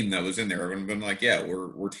actual meme that was in there. Everyone would have been like, "Yeah,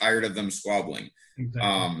 we're tired of them squabbling."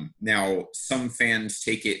 Exactly. Now, some fans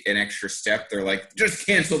take it an extra step. They're like, "Just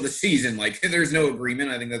cancel the season." Like, there's no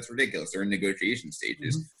agreement. I think that's ridiculous. They're in negotiation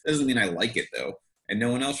stages. Mm-hmm. Doesn't mean I like it though, and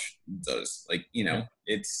no one else does. Like, Yeah.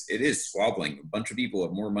 it is squabbling. A bunch of people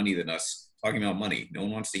have more money than us talking about money. No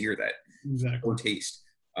one wants to hear that. Exactly. Poor taste.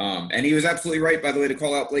 And he was absolutely right, by the way, to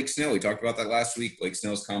call out Blake Snell. We talked about that last week. Blake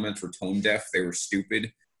Snell's comments were tone deaf. They were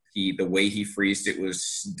stupid. The way he phrased it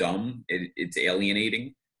was dumb. It's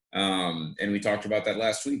alienating. And we talked about that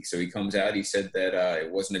last week. So he comes out. He said that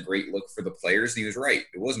it wasn't a great look for the players, and he was right.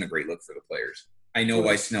 It wasn't a great look for the players. I know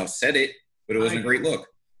why Snell said it, but it wasn't a great look.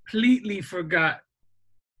 Completely forgot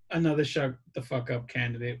another shut the fuck up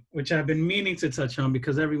candidate, which I've been meaning to touch on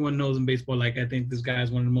because everyone knows in baseball, like, I think this guy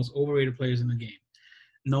is one of the most overrated players in the game.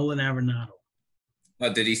 Nolan Arenado.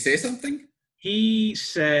 Did he say something? He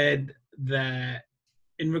said that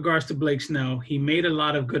in regards to Blake Snell, he made a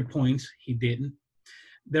lot of good points. He didn't.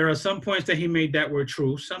 There are some points that he made that were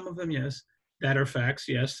true. Some of them, yes, that are facts.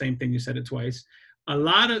 Yes, same thing. You said it twice. A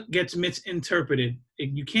lot of gets misinterpreted.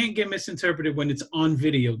 You can't get misinterpreted when it's on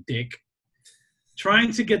video, Dick.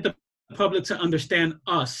 Trying to get the public to understand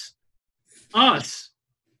us,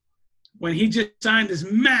 when he just signed this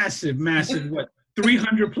massive, what,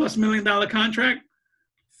 $300+ million contract?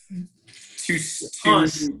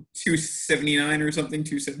 279 or something,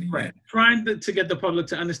 279. Right. Trying to get the public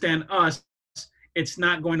to understand us, it's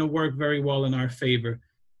not going to work very well in our favor.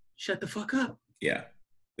 Shut the fuck up. Yeah.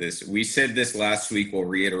 We said this last week. We'll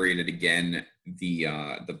reiterate it again. The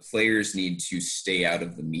players need to stay out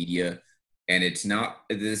of the media, and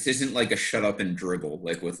this isn't like a shut up and dribble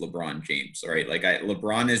like with LeBron James. All right, like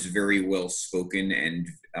LeBron is very well spoken and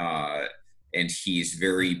he's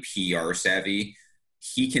very PR savvy.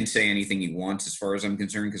 He can say anything he wants as far as I'm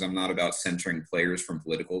concerned, because I'm not about censoring players from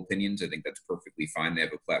political opinions. I think that's perfectly fine. They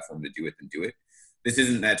have a platform to do it, then do it. This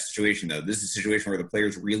isn't that situation, though. This is a situation where the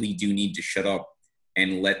players really do need to shut up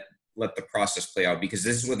and let the process play out, because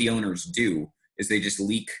this is what the owners do, is they just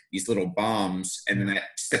leak these little bombs, and then that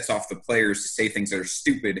sets off the players to say things that are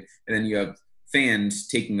stupid, and then you have fans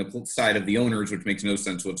taking the side of the owners, which makes no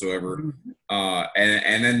sense whatsoever.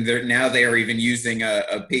 And then now they are even using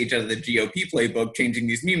a page out of the GOP playbook, changing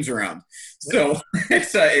these memes around. So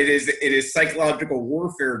it is psychological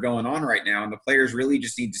warfare going on right now, and the players really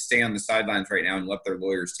just need to stay on the sidelines right now and let their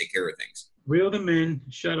lawyers take care of things. Reel them in,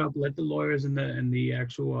 shut up, let the lawyers and the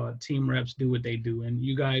actual team reps do what they do. And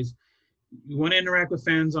you guys, you want to interact with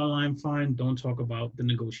fans online, fine. Don't talk about the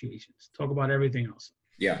negotiations. Talk about everything else.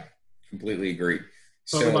 Yeah, completely agree.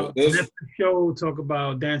 Talk about the Netflix show. Talk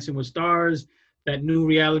about Dancing with Stars, that new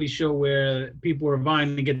reality show where people are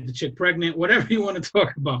vying to get the chick pregnant. Whatever you want to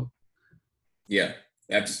talk about. Yeah,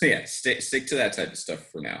 absolutely. Yeah, stick to that type of stuff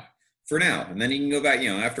for now. And then you can go back.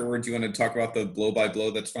 Afterwards, you want to talk about the blow by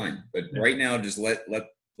blow. That's fine. But right now, just let the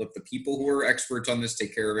people who are experts on this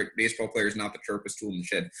take care of it. Baseball players, not the sharpest tool in the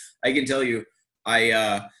shed. I can tell you,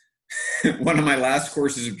 one of my last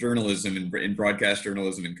courses of journalism in broadcast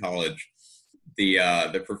journalism in college,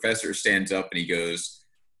 the professor stands up and he goes,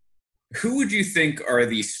 "Who would you think are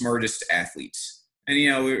the smartest athletes?"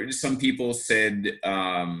 And some people said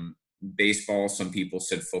baseball, some people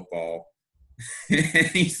said football. And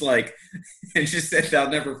he's like, and just said,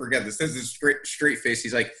 I'll never forget this. This is straight face.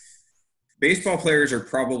 He's like, baseball players are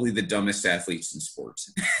probably the dumbest athletes in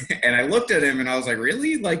sports. And I looked at him and I was like,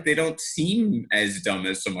 really? Like, they don't seem as dumb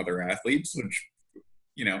as some other athletes, which,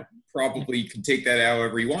 probably you can take that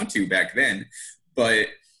however you want to back then. But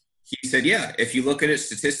he said, yeah, if you look at it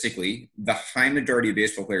statistically, the high majority of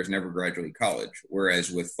baseball players never graduate college,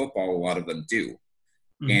 whereas with football, a lot of them do.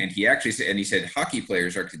 Mm-hmm. And he said hockey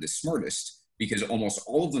players are actually the smartest, because almost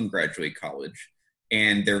all of them graduate college,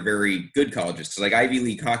 and they're very good colleges. Because like Ivy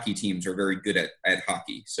League hockey teams are very good at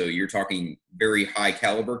hockey. So you're talking very high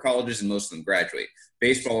caliber colleges, and most of them graduate.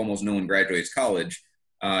 Baseball, almost no one graduates college.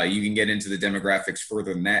 You can get into the demographics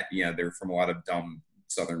further than that. They're from a lot of dumb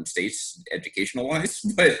southern states, educational wise.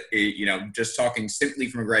 But just talking simply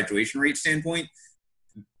from a graduation rate standpoint,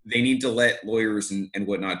 they need to let lawyers and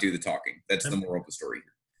whatnot do the talking. That's the moral of the story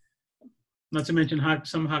here. Not to mention,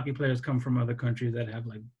 some hockey players come from other countries that have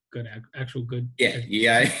like good, actual good. Yeah.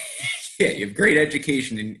 Yeah, you have great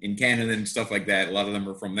education in Canada and stuff like that. A lot of them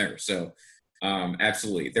are from there. So,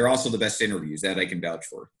 absolutely. They're also the best interviews that I can vouch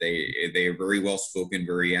for. They are very well spoken,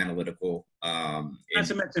 very analytical. Not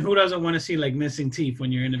to mention, who doesn't want to see like missing teeth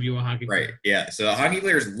when you interview a hockey player? Right. Yeah. So the hockey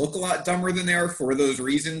players look a lot dumber than they are for those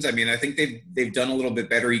reasons. I mean, I think they've done a little bit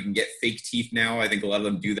better. You can get fake teeth now. I think a lot of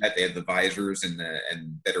them do that. They have the visors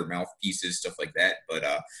and better mouthpieces, stuff like that. But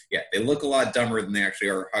yeah, they look a lot dumber than they actually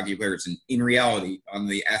are hockey players. And in reality, on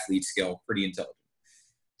the athlete scale, pretty intelligent.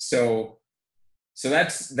 So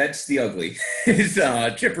that's the ugly.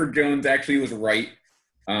 Chipper Jones actually was right.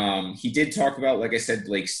 He did talk about, like I said,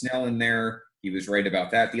 Blake Snell in there. He was right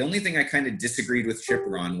about that. The only thing I kind of disagreed with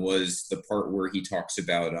Chipper on was the part where he talks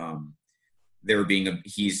about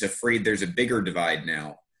he's afraid there's a bigger divide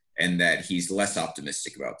now and that he's less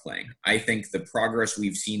optimistic about playing. I think the progress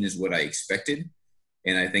we've seen is what I expected.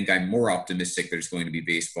 And I think I'm more optimistic there's going to be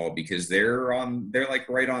baseball because they're like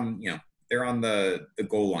right on, they're on the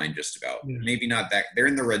goal line just about. Yeah. Maybe not that. They're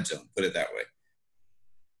in the red zone, put it that way.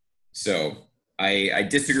 So I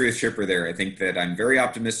disagree with Chipper there. I think that I'm very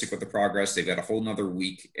optimistic with the progress. They've got a whole nother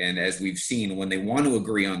week. And as we've seen, when they want to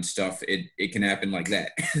agree on stuff, it can happen like that.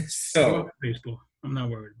 So baseball. I'm not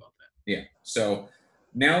worried about that. Yeah. So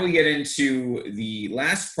now we get into the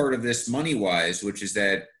last part of this money-wise, which is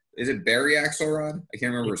that, is it Barry Axelrod? I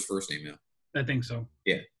can't remember his first name now. I think so.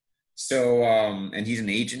 Yeah. So, and he's an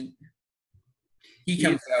agent. He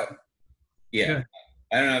comes out. Yeah.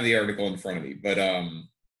 I don't have the article in front of me, but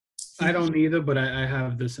I don't either, but I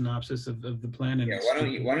have the synopsis of the plan. And yeah,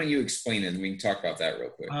 why don't you explain it and we can talk about that real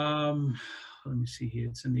quick. Let me see here.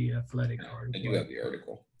 It's in the Athletic article. I do have the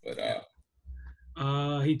article,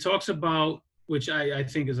 but he talks about, which I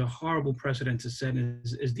think is a horrible precedent to set,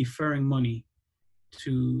 is deferring money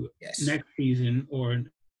to next season or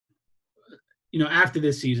after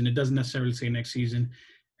this season. It doesn't necessarily say next season,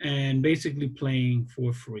 and basically playing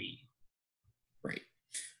for free. Right.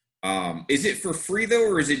 Is it for free though,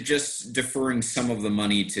 or is it just deferring some of the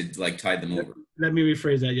money to like tide them over? Let me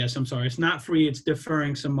rephrase that. Yes, I'm sorry. It's not free. It's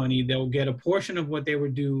deferring some money. They'll get a portion of what they were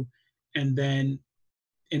due, and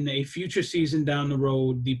in a future season down the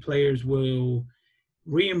road, the players will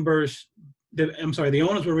reimburse. The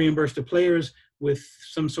owners will reimburse the players with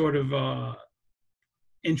some sort of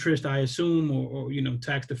interest, I assume, or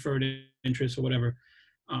tax deferred interest or whatever.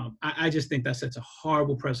 I just think that sets a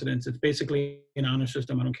horrible precedent. It's basically an honor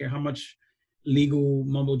system. I don't care how much legal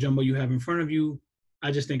mumbo jumbo you have in front of you.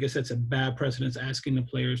 I just think it sets a bad precedent asking the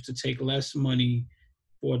players to take less money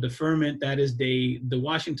for deferment. That is the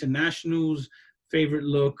Washington Nationals' favorite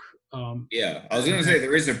look. Yeah, I was going to say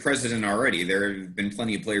there is a precedent already. There have been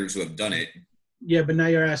plenty of players who have done it. Yeah, but now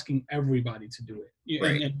you're asking everybody to do it.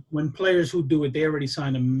 Right. And when players who do it, they already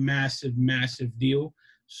signed a massive, massive deal.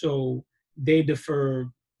 So they defer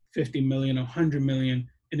 $50 million or $100 million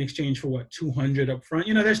in exchange for what, $200 up front.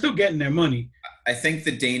 They're still getting their money. I think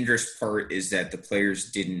the dangerous part is that the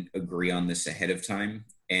players didn't agree on this ahead of time,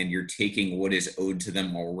 and you're taking what is owed to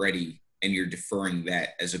them already and you're deferring that,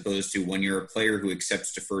 as opposed to when you're a player who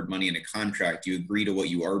accepts deferred money in a contract, you agree to what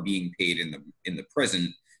you are being paid in the present,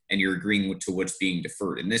 and you're agreeing to what's being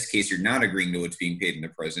deferred. In this case, you're not agreeing to what's being paid in the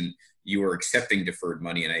present. You are accepting deferred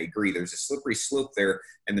money, and I agree. There's a slippery slope there,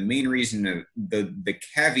 and the main reason, the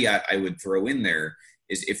caveat I would throw in there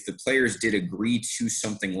is if the players did agree to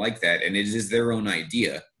something like that, and it is their own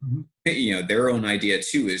idea, their own idea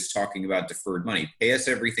too is talking about deferred money. Pay us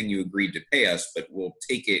everything you agreed to pay us, but we'll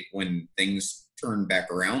take it when things turn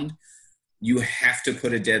back around. You have to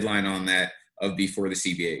put a deadline on that of before the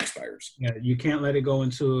CBA expires. Yeah, you can't let it go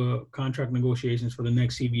into contract negotiations for the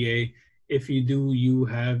next CBA. If you do, you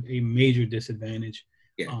have a major disadvantage.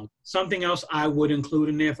 Yeah. Something else I would include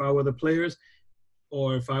in there if I were the players,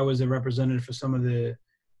 or if I was a representative for some of the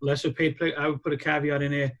lesser paid players, I would put a caveat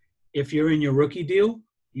in there. If you're in your rookie deal,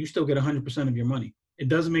 you still get 100% of your money. It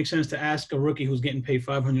doesn't make sense to ask a rookie who's getting paid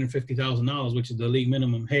 $550,000, which is the league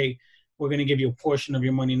minimum, hey, we're going to give you a portion of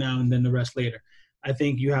your money now and then the rest later. I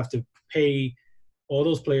think you have to pay all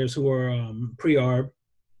those players who are pre-arb.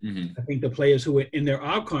 Mm-hmm. I think the players who are in their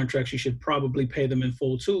ARB contracts, you should probably pay them in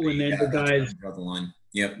full too. And then the guys,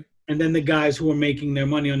 Yep. And then the guys who are making their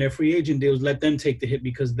money on their free agent deals, let them take the hit,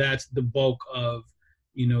 because that's the bulk of,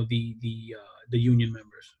 the union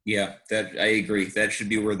members. Yeah, that I agree. That should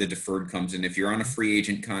be where the deferred comes in. If you're on a free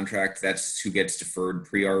agent contract, that's who gets deferred.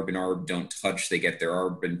 Pre-arb and ARB don't touch. They get their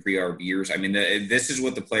ARB and pre-arb years. I mean, this is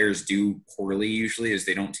what the players do poorly usually, is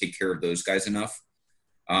they don't take care of those guys enough.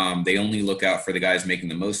 They only look out for the guys making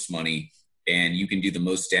the most money, And you can do the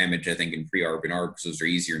most damage, I think, in pre-arb and arb because those are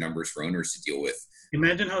easier numbers for owners to deal with.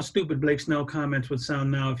 Imagine how stupid Blake Snell comments would sound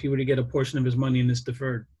now if he were to get a portion of his money in this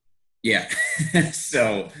deferred. Yeah.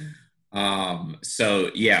 So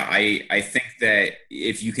yeah, I think that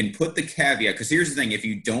if you can put the caveat, because here's the thing, if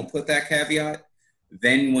you don't put that caveat,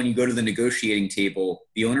 then when you go to the negotiating table,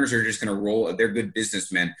 the owners are just going to roll, they're good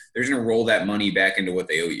businessmen, they're just going to roll that money back into what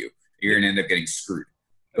they owe you. You're going to end up getting screwed.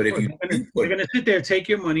 But if they're going to sit there, take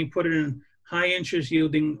your money, put it in high interest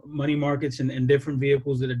yielding money markets and different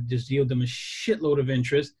vehicles that just yield them a shitload of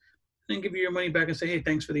interest, then give you your money back and say, hey,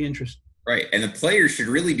 thanks for the interest. Right. And the players should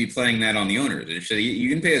really be playing that on the owners. You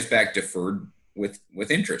can pay us back deferred with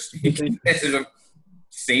interest.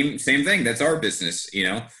 Same thing. That's our business.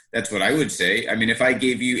 That's what I would say. I mean, if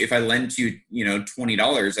I lent you,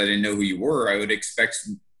 $20, I didn't know who you were, I would expect,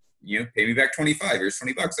 pay me back 25. Here's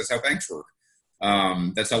 $20. That's how banks work.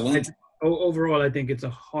 That's how loans work. Overall, I think it's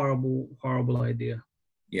a horrible, horrible idea.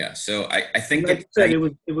 Yeah. So I think like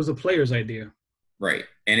it was a player's idea. Right.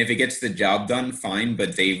 And if it gets the job done, fine,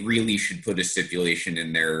 but they really should put a stipulation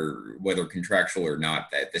in there, whether contractual or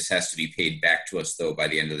not, that this has to be paid back to us, though, by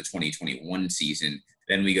the end of the 2021 season.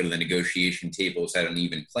 Then we go to the negotiation tables at an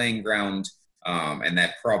even playing ground. And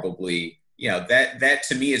that probably, that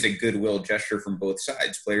to me is a goodwill gesture from both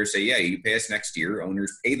sides. Players say, yeah, you pay us next year.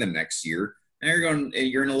 Owners pay them next year. Now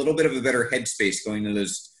you're in a little bit of a better headspace going to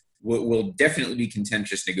those will definitely be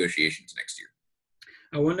contentious negotiations next year.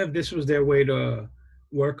 I wonder if this was their way to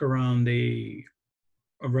work around a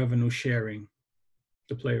revenue sharing,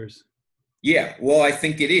 the players. Yeah, well, I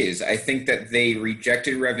think it is. I think that they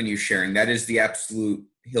rejected revenue sharing. That is the absolute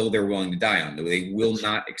hill they're willing to die on. They will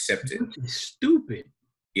not accept it. It's stupid.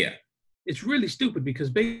 Yeah. It's really stupid because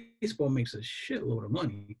baseball makes a shitload of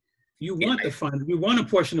money. You want a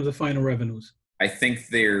portion of the final revenues. I think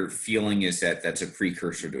their feeling is that that's a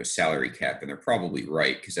precursor to a salary cap, and they're probably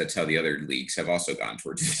right because that's how the other leagues have also gone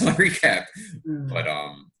towards a salary cap. But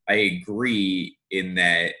I agree in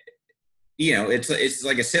that, it's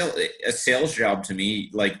like a sales job to me.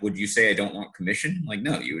 Like, would you say I don't want commission? Like,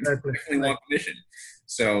 no, you would definitely want commission.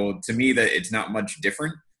 So to me, that it's not much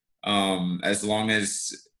different. As long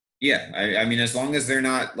as, as long as they're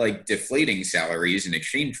not like deflating salaries in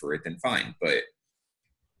exchange for it, then fine. But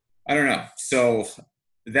I don't know. So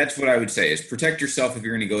that's what I would say is protect yourself if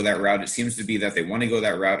you're going to go that route. It seems to be that they want to go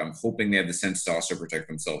that route. I'm hoping they have the sense to also protect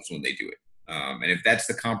themselves when they do it. And if that's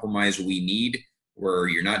the compromise we need, where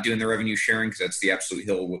you're not doing the revenue sharing because that's the absolute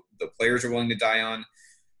hill the players are willing to die on,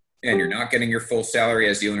 and you're not getting your full salary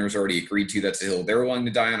as the owners already agreed to, that's the hill they're willing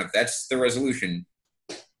to die on. If that's the resolution,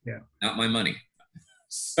 not my money.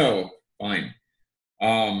 So fine.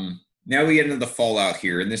 Now we get into the fallout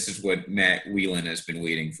here, and this is what Matt Whelan has been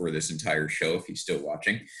waiting for this entire show, if he's still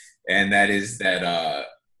watching, and that is that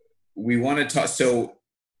we want to talk. So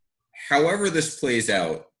however this plays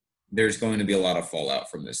out, there's going to be a lot of fallout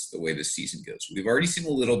from this, the way this season goes. We've already seen a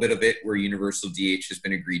little bit of it where universal DH has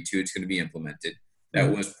been agreed to. It's going to be implemented. That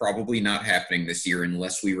was probably not happening this year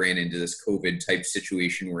unless we ran into this COVID-type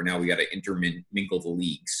situation where now we got to intermingle the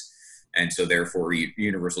leagues. And so, therefore,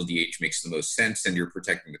 universal DH makes the most sense, and you're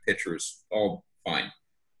protecting the pitchers. All fine.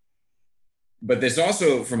 But this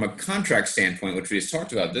also, from a contract standpoint, which we just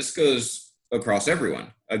talked about, this goes across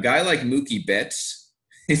everyone. A guy like Mookie Betts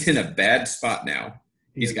is in a bad spot now.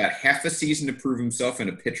 He's got half a season to prove himself in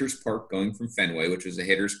a pitcher's park going from Fenway, which is a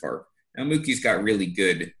hitter's park. Now, Mookie's got really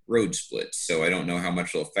good road splits, so I don't know how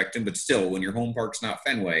much it'll affect him. But still, when your home park's not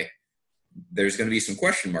Fenway, there's going to be some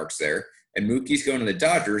question marks there. And Mookie's going to the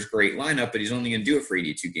Dodgers, great lineup, but he's only going to do it for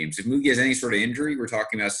 82 games. If Mookie has any sort of injury, we're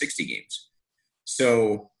talking about 60 games.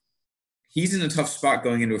 So he's in a tough spot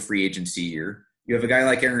going into a free agency year. You have a guy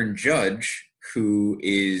like Aaron Judge, who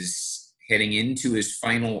is heading into his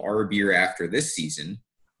final ARB year after this season.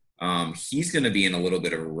 He's going to be in a little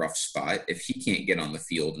bit of a rough spot if he can't get on the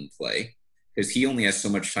field and play because he only has so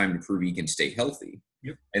much time to prove he can stay healthy.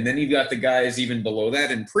 Yep. And then you've got the guys even below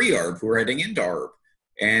that in pre-ARB who are heading into ARB.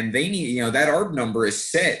 And they need, that ARB number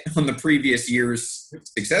is set on the previous year's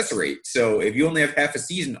success rate. So if you only have half a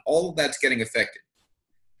season, all of that's getting affected.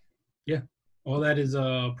 Yeah, all that is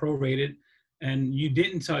prorated. And you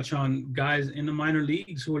didn't touch on guys in the minor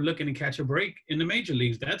leagues who are looking to catch a break in the major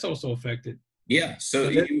leagues. That's also affected. Yeah,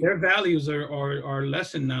 so their values are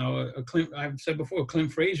lessened now. I've said before,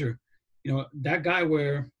 Clint Frazier, that guy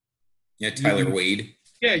where Tyler Wade.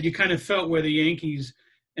 Yeah, you kind of felt where the Yankees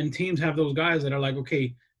and teams have those guys that are like,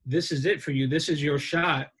 okay, this is it for you. This is your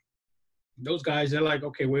shot. Those guys, they're like,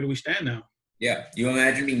 okay, where do we stand now? Yeah. You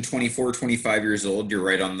imagine being 24, 25 years old. You're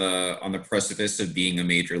right on the precipice of being a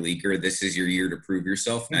major leaguer. This is your year to prove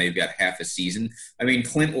yourself. Now you've got half a season. I mean,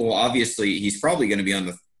 Clint will obviously, he's probably going to be on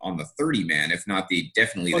the 30 man, if not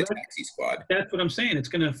definitely Well, the taxi squad. that's what I'm saying. It's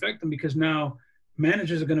going to affect them because now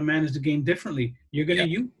managers are going to manage the game differently. You're going to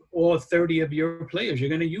Yeah. use all 30 of your players. You're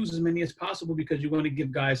going to use as many as possible because you want to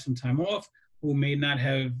give guys some time off who may not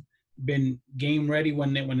have been game ready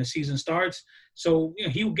when the season starts. So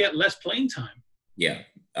he'll get less playing time. Yeah.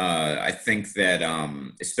 I think that,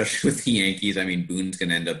 especially with the Yankees, I mean, Boone's going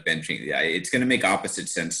to end up benching. It's going to make opposite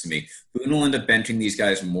sense to me. Boone will end up benching these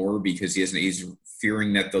guys more because he's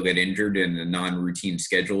fearing that they'll get injured in a non-routine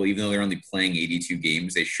schedule. Even though they're only playing 82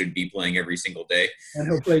 games, they should be playing every single day.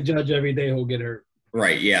 And he'll play Judge every day. He'll get hurt.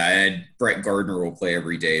 Right, yeah. And Brett Gardner will play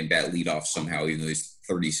every day and bat leadoff somehow, even though he's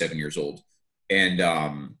 37 years old. And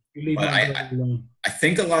but I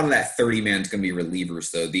think a lot of that 30-man is going to be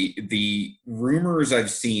relievers, though. The rumors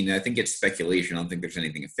I've seen, and I think it's speculation, I don't think there's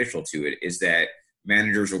anything official to it, is that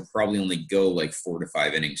managers will probably only go like 4 to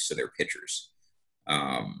 5 innings to their pitchers.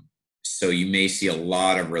 So you may see a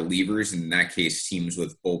lot of relievers. And in that case, teams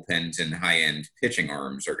with bullpens and high-end pitching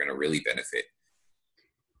arms are going to really benefit.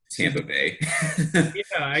 Tampa Bay. Yeah,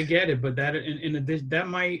 I get it, but that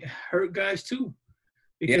might hurt guys too.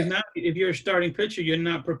 Because now, if you're a starting pitcher, you're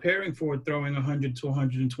not preparing for throwing 100 to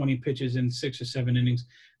 120 pitches in 6 or 7 innings.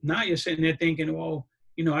 Now you're sitting there thinking, well,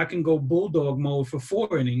 I can go bulldog mode for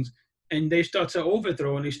 4 innings, and they start to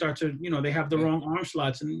overthrow, and they start to, they have the wrong arm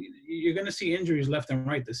slots, and you're going to see injuries left and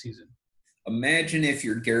right this season. Imagine if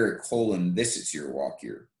you're Garrett Cole and this is your walk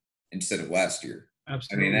year instead of last year.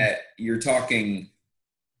 Absolutely. I mean, you're talking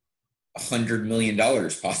 $100 million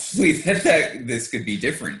possibly that this could be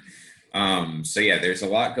different. So yeah, there's a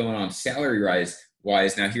lot going on salary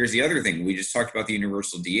wise. Now here's the other thing. We just talked about the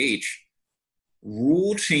universal DH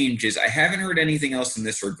rule changes. I haven't heard anything else in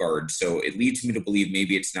this regard. So it leads me to believe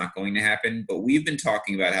maybe it's not going to happen, but we've been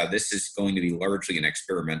talking about how this is going to be largely an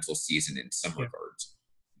experimental season in some regards.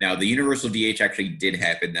 Now the universal DH actually did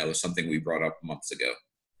happen. That was something we brought up months ago.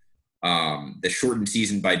 The shortened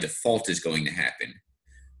season by default is going to happen.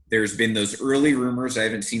 There's been those early rumors. I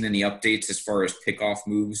haven't seen any updates as far as pickoff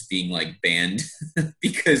moves being like banned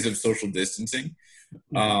because of social distancing.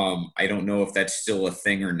 I don't know if that's still a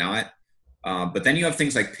thing or not. But then you have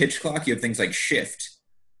things like pitch clock. You have things like shift,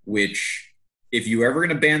 which if you're ever going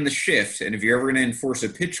to ban the shift and if you're ever going to enforce a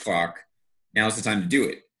pitch clock, now's the time to do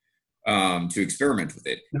it, to experiment with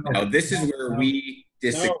it. Now, this is where we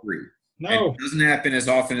disagree. No. It doesn't happen as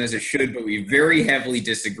often as it should, but we very heavily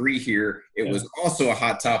disagree here. It was also a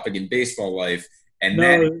hot topic in baseball life. And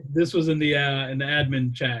this was in the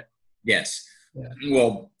admin chat. Yes. Yeah.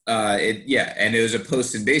 Well, and it was a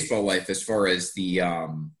post in baseball life as far as the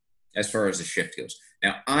shift goes.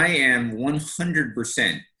 Now, I am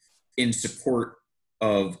 100% in support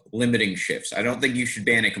of limiting shifts. I don't think you should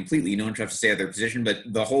ban it completely. You don't have to stay at their position, but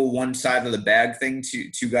the whole one side of the bag thing,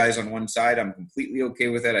 two guys on one side, I'm completely okay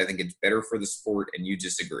with that. I think it's better for the sport, and you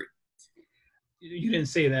disagree. You didn't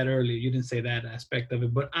say that earlier. You didn't say that aspect of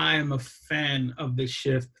it, but I am a fan of the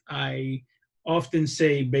shift. I often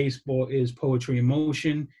say baseball is poetry in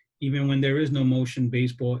motion. Even when there is no motion,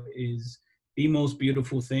 baseball is the most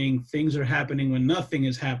beautiful thing. Things are happening when nothing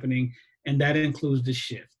is happening, and that includes the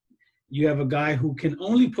shift. You have a guy who can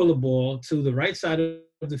only pull a ball to the right side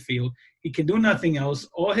of the field. He can do nothing else.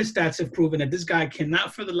 All his stats have proven that this guy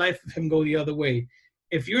cannot for the life of him go the other way.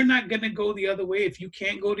 If you're not going to go the other way, if you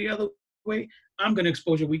can't go the other way, I'm going to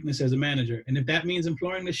expose your weakness as a manager. And if that means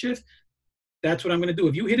employing the shift, that's what I'm going to do.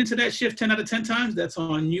 If you hit into that shift 10 out of 10 times, that's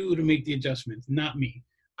on you to make the adjustments, not me.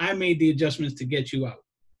 I made the adjustments to get you out.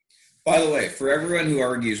 By the way, for everyone who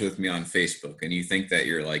argues with me on Facebook and you think that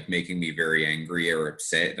you're like making me very angry or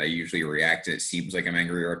upset, I usually react and it seems like I'm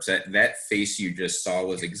angry or upset. That face you just saw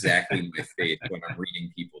was exactly my face when I'm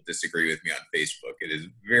reading people disagree with me on Facebook. It is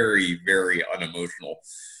very, very unemotional.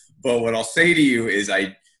 But what I'll say to you is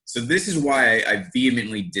so this is why I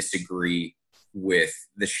vehemently disagree with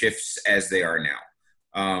the shifts as they are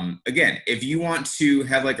now. Again, if you want to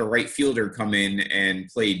have like a right fielder come in and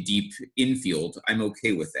play deep infield, I'm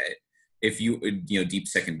okay with that. If deep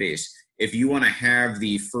second base. If you want to have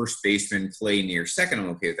the first baseman play near second, I'm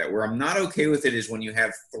okay with that. Where I'm not okay with it is when you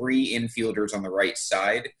have 3 infielders on the right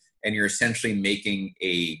side and you're essentially making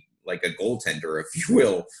a goaltender, if you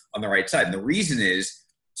will, on the right side. And the reason is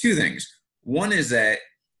 2 things. One is that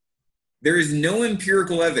there is no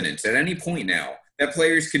empirical evidence at any point now that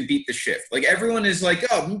players can beat the shift. Like everyone is like,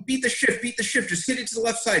 oh, beat the shift, just hit it to the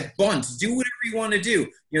left side, bunt, do whatever you want to do.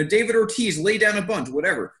 David Ortiz, lay down a bunt,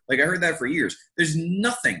 whatever. Like I heard that for years. There's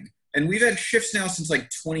nothing And we've had shifts now since like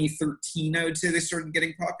 2013, I would say they started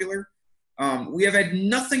getting popular. We have had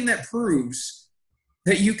nothing that proves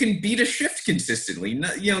that you can beat a shift consistently.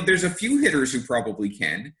 There's a few hitters who probably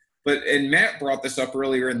can, and Matt brought this up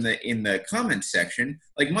earlier in the comments section.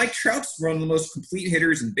 Like Mike Trout's one of the most complete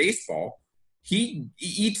hitters in baseball. He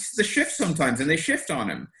eats the shift sometimes, and they shift on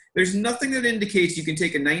him. There's nothing that indicates you can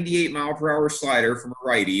take a 98-mile-per-hour slider from a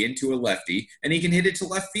righty into a lefty, and he can hit it to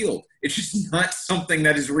left field. It's just not something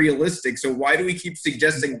that is realistic. So why do we keep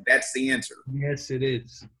suggesting that's the answer? Yes, it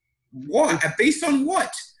is. What? Based on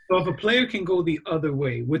what? So if a player can go the other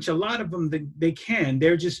way, which a lot of them, they can.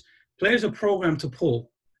 They're just – players are programmed to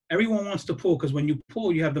pull. Everyone wants to pull because when you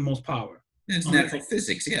pull, you have the most power. It's natural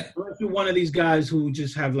physics, yeah. Unless you're one of these guys who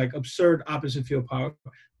just have like absurd opposite field power,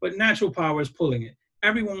 but natural power is pulling it.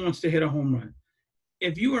 Everyone wants to hit a home run.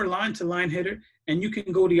 If you are a line-to-line hitter and you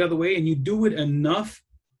can go the other way and you do it enough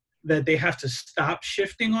that they have to stop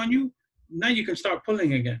shifting on you, now you can start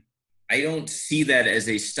pulling again. I don't see that as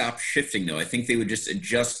a stop shifting, though. I think they would just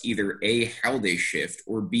adjust either A, how they shift,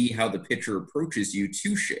 or B, how the pitcher approaches you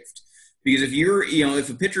to shift. Because if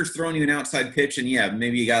a pitcher's throwing you an outside pitch and, yeah,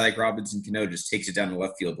 maybe a guy like Robinson Cano just takes it down the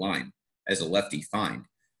left field line as a lefty, fine.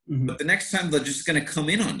 Mm-hmm. But the next time they're just going to come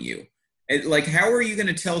in on you. Like, how are you going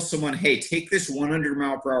to tell someone, hey, take this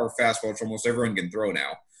 100-mile-per-hour fastball, which almost everyone can throw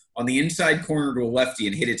now, on the inside corner to a lefty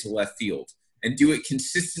and hit it to left field? And do it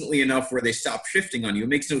consistently enough where they stop shifting on you. It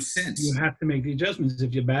makes no sense. You have to make the adjustments.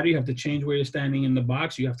 If you're batter, you have to change where you're standing in the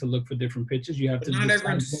box. You have to look for different pitches. You have to not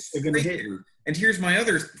everyone's going to hit. And here's my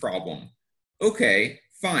other problem. Okay,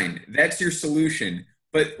 fine. That's your solution.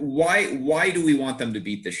 But why do we want them to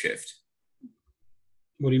beat the shift?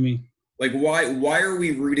 What do you mean? Like, why are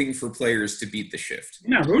we rooting for players to beat the shift?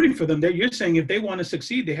 You're not rooting for them. You're saying if they want to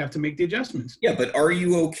succeed, they have to make the adjustments. Yeah, but are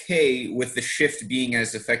you okay with the shift being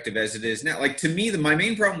as effective as it is now? Like, to me, my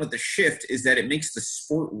main problem with the shift is that it makes the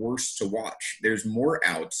sport worse to watch. There's more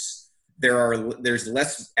outs. There's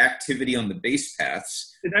less activity on the base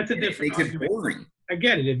paths. That's a different argument. It makes it boring. I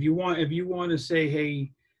get it. If you want to say,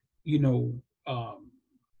 hey,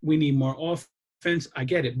 we need more offense, I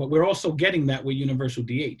get it. But we're also getting that with universal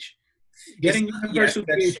DH. Getting universal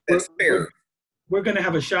DH, that's fair. We're going to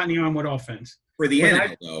have a shot in the arm with offense. For the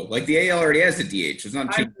NL, though. Like, the AL already has a DH. It's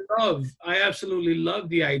not too I absolutely love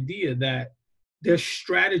the idea that there's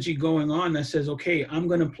strategy going on that says, okay, I'm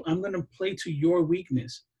gonna play to your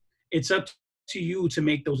weakness. It's up to you to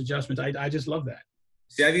make those adjustments. I just love that.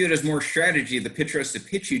 See, I view it as more strategy. The pitcher has to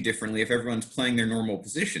pitch you differently if everyone's playing their normal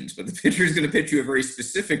positions, but the pitcher is going to pitch you a very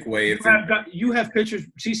specific way. You have pitchers.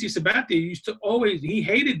 CC Sabathia used to he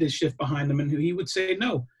hated this shift behind him, and he would say,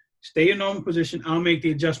 "No, stay in normal position. I'll make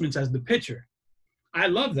the adjustments as the pitcher." I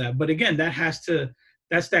love that, but again, that's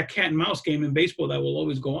that cat and mouse game in baseball that will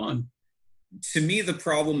always go on. To me, the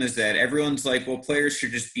problem is that everyone's like, well, players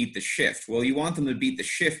should just beat the shift. Well, you want them to beat the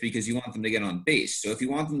shift because you want them to get on base. So if you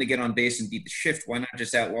want them to get on base and beat the shift, why not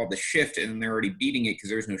just outlaw the shift and they're already beating it because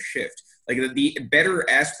there's no shift? Like, the better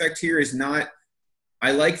aspect here is not,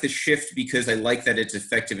 I like the shift because I like that it's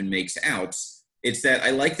effective and makes outs. It's that I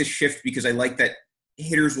like the shift because I like that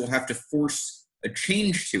hitters will have to force a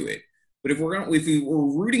change to it. But if we're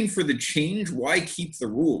rooting for the change, why keep the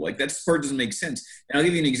rule? Like, that part doesn't make sense. And I'll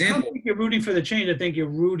give you an example. I don't think you're rooting for the change. I think you're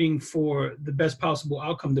rooting for the best possible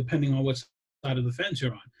outcome, depending on what side of the fence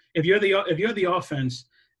you're on. If you're the offense,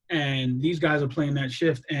 and these guys are playing that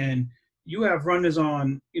shift, and you have runners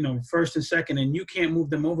on, first and second, and you can't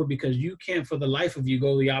move them over because you can't, for the life of you,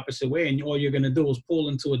 go the opposite way, and all you're going to do is pull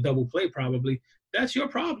into a double play. Probably that's your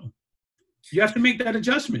problem. You have to make that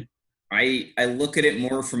adjustment. I look at it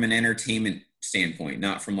more from an entertainment standpoint,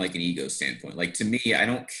 not from like an ego standpoint. Like, to me, I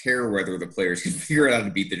don't care whether the players can figure out how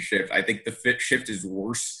to beat the shift. I think the shift is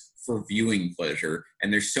worse for viewing pleasure.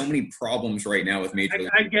 And there's so many problems right now with Major League.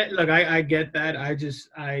 I get that.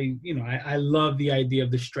 I love the idea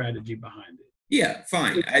of the strategy behind it. Yeah,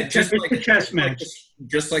 fine. Just like a chess match.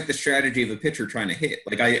 Just like the strategy of a pitcher trying to hit.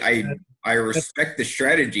 Like, I respect the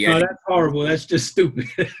strategy. No, that's horrible. That's just stupid.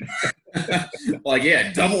 Like,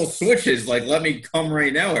 yeah, double switches. Like, let me come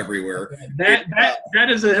right now everywhere. That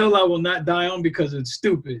is a hill I will not die on because it's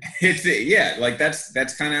stupid.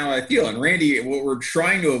 That's kind of how I feel. And Randy, what we're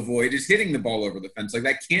trying to avoid is hitting the ball over the fence. Like,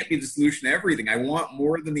 that can't be the solution to everything. I want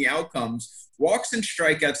more than the outcomes. Walks and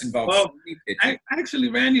strikeouts involve pitching. Actually,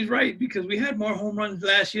 Randy's right, because we had more home runs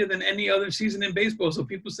last year than any other season in baseball. So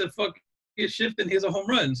people said, "Fuck, here's shift and here's a home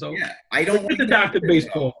run." So yeah, I don't like the doctor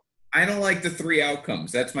baseball. I don't like the three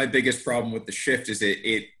outcomes. That's my biggest problem with the shift. Is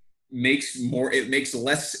it makes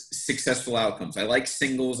less successful outcomes. I like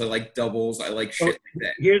singles. I like doubles. I like shit like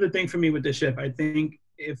that. Here's the thing for me with the shift. I think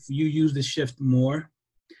if you use the shift more,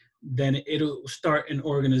 then it'll start an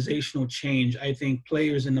organizational change. I think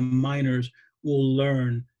players in the minors will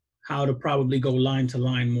learn how to probably go line to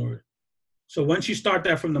line more. So once you start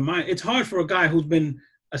that from the minor, it's hard for a guy who's been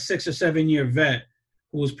a 6 or 7 year vet,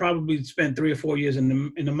 who's probably spent 3 or 4 years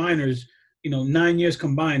in the minors, 9 years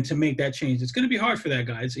combined, to make that change. It's going to be hard for that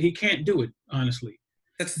guy. He can't do it, honestly.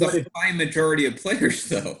 That's the high majority of players,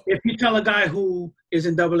 though. If you tell a guy who is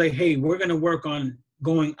in AA, hey, we're going to work on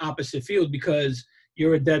going opposite field because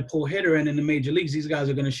you're a dead pull hitter, and in the major leagues, these guys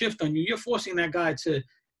are going to shift on you, you're forcing that guy to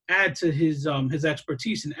add to his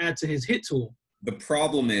expertise and add to his hit tool. The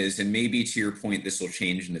problem is, and maybe to your point, this will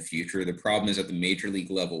change in the future. The problem is at the major league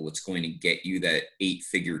level, what's going to get you that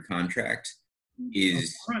 8-figure contract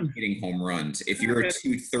is hitting home runs. If you're a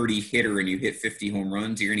 230 hitter and you hit 50 home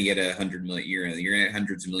runs, you're going to get $100 million. You're going to get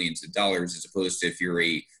hundreds of millions of dollars, as opposed to if you're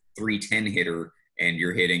a 310 hitter and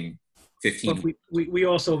you're hitting 15. But we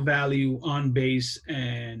also value on base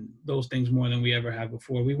and those things more than we ever have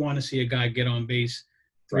before. We want to see a guy get on base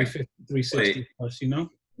 350, 360 plus,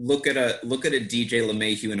 Look at a DJ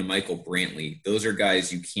LeMahieu and a Michael Brantley. Those are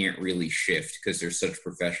guys you can't really shift because they're such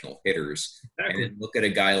professional hitters. Exactly. And then look at a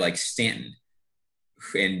guy like Stanton,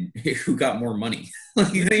 and who got more money.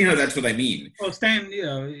 That's what I mean. Well, Stanton,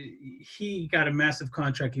 he got a massive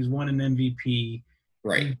contract. He's won an MVP.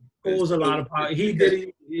 Right. He pulls a lot of power. He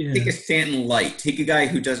did. Yeah. Take a Stanton light. Take a guy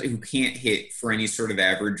who can't hit for any sort of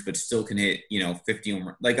average, but still can hit 50 home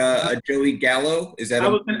runs. Like a Joey Gallo. Is that?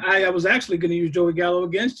 I was actually going to use Joey Gallo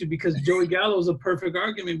against you, because Joey Gallo is a perfect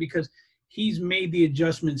argument, because he's made the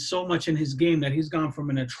adjustment so much in his game that he's gone from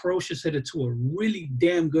an atrocious hitter to a really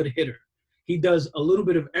damn good hitter. He does a little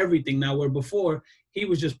bit of everything now, where before he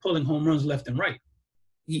was just pulling home runs left and right.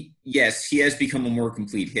 He has become a more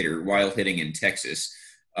complete hitter while hitting in Texas.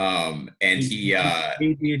 And he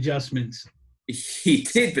made the adjustments. He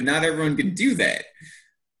did, but not everyone can do that.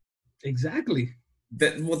 Exactly.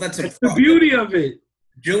 That's the beauty of it.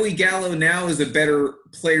 Joey Gallo now is a better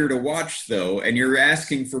player to watch, though, and you're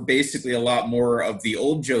asking for basically a lot more of the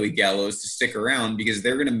old Joey Gallos to stick around, because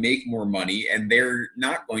they're going to make more money, and they're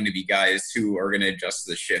not going to be guys who are going to adjust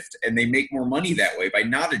the shift. And they make more money that way by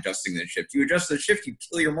not adjusting the shift. You adjust the shift, you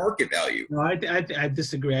kill your market value. No, I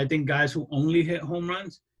disagree. I think guys who only hit home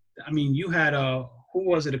runs, you had who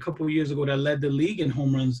was it a couple of years ago that led the league in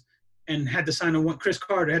home runs and had to sign Chris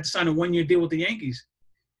Carter had to sign a 1-year deal with the Yankees,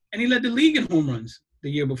 and he led the league in home runs the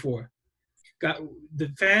year before. Got the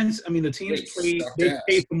fans, the teams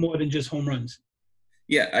pay for more than just home runs.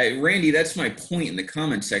 Yeah, Randy, that's my point in the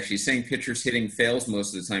comments section. He's saying pitchers hitting fails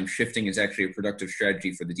most of the time. Shifting is actually a productive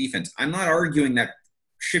strategy for the defense. I'm not arguing that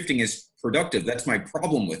shifting is productive. That's my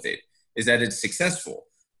problem with it, is that it's successful.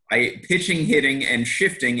 Pitching, hitting, and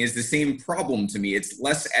shifting is the same problem to me. It's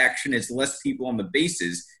less action, it's less people on the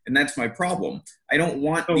bases, and that's my problem. I don't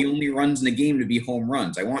want the only runs in the game to be home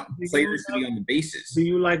runs. I want players to be on the bases. Do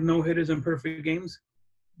you like no-hitters and perfect games?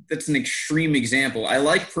 That's an extreme example. I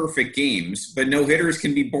like perfect games, but no-hitters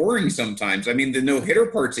can be boring sometimes. The no-hitter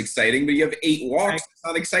part's exciting, but you have 8 walks. It's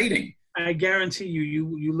not exciting. I guarantee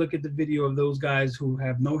you look at the video of those guys who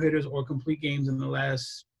have no-hitters or complete games in the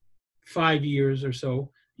last 5 years or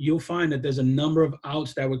so, you'll find that there's a number of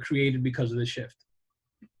outs that were created because of the shift.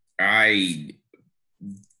 I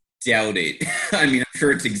doubt it. I'm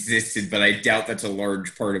sure it's existed, but I doubt that's a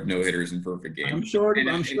large part of no-hitters and perfect games. I'm sure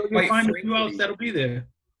you'll find a few outs that'll be there.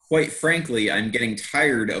 Quite frankly, I'm getting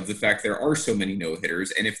tired of the fact there are so many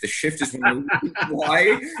no-hitters, and if the shift is one of the reasons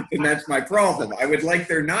why, then that's my problem. I would like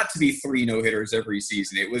there not to be 3 no-hitters every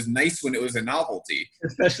season. It was nice when it was a novelty.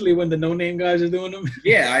 Especially when the no-name guys are doing them.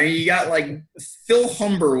 Yeah, you got Phil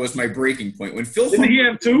Humber was my breaking point. When Phil Didn't he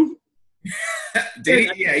have 2?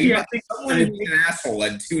 Did he? Yeah, someone who's an asshole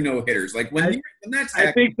had 2 no-hitters. When that's happening,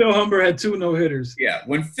 I think Phil Humber had 2 no-hitters. Yeah,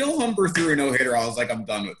 when Phil Humber threw a no-hitter, I was like, I'm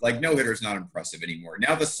done with no-hitter's not impressive anymore.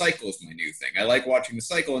 Now the cycle is my new thing. I like watching the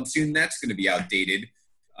cycle, and soon that's going to be outdated.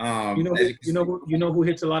 You know who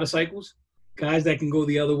hits a lot of cycles? Guys that can go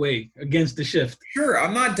the other way against the shift. Sure,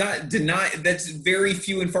 I'm not denying. That's very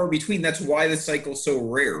few and far between. That's why the cycle's so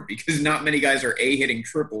rare, because not many guys are A, hitting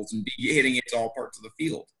triples, and B, hitting it to all parts of the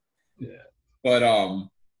field. Yeah. But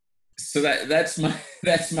so that's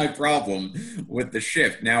my problem with the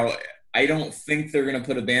shift. Now, I don't think they're going to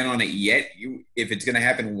put a ban on it yet. If it's going to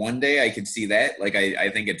happen one day, I could see that. I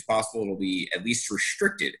think it's possible it'll be at least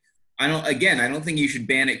restricted. I don't think you should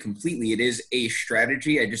ban it completely. It is a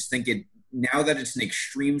strategy. I just think now that it's an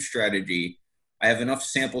extreme strategy, I have enough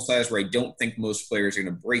sample size where I don't think most players are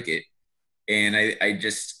going to break it. And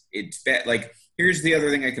it's bad. Here's the other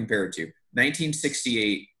thing I compare it to.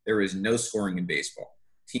 1968, there was no scoring in baseball.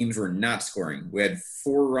 Teams were not scoring. We had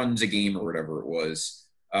 4 runs a game or whatever it was.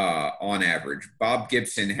 on average. Bob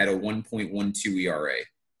Gibson had a 1.12 ERA.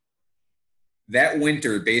 That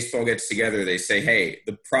winter, baseball gets together. They say, hey,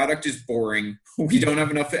 the product is boring. We don't have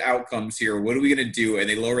enough outcomes here. What are we going to do? And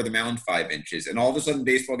they lower the mound 5 inches. And all of a sudden,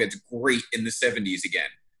 baseball gets great in the 70s again.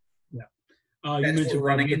 Yeah. You mentioned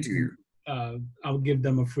running into here. I'll give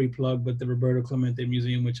them a free plug, but the Roberto Clemente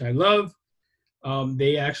Museum, which I love,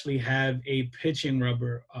 they actually have a pitching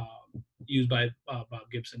rubber used by Bob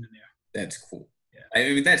Gibson in there. That's cool. Yeah.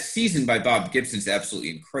 I mean, that season by Bob Gibson is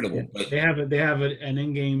absolutely incredible. Yeah. But they have an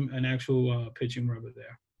in-game, an actual pitching rubber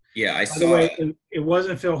there. Yeah, I saw. By the way, it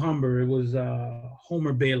wasn't Phil Humber. It was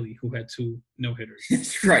Homer Bailey who had 2 no-hitters.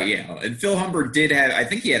 That's right, yeah. And Phil Humber did have, I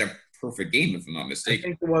think he had a perfect game, if I'm not mistaken. I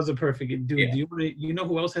think it was a perfect game. Dude, yeah. You know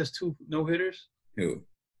who else has 2 no-hitters? Who?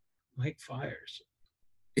 Mike Fiers.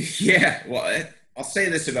 Yeah, well, I'll say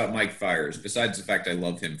this about Mike Fiers, besides the fact I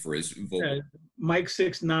love him for his vocal. Yeah, Mike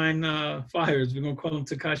 6'9" Fiers. We're going to call him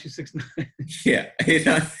Tekashi 6'9". Yeah.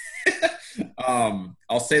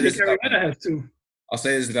 I'll say this about I'll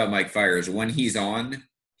say this about Mike Fiers. When he's on,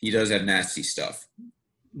 he does have nasty stuff.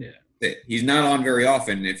 Yeah. He's not on very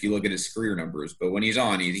often if you look at his career numbers, but when he's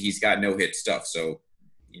on, he's got no-hit stuff. So,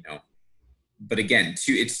 but again,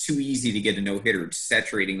 it's too easy to get a no-hitter. It's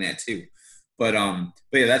saturating that too. But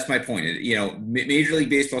yeah, that's my point. Major League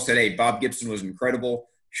Baseball said, hey, Bob Gibson was incredible.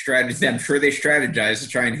 I'm sure they strategized to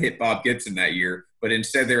try and hit Bob Gibson that year, but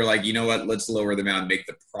instead they were like, you know what, let's lower the mound and make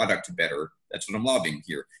the product better. That's what I'm lobbying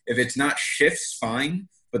here. If it's not shifts, fine,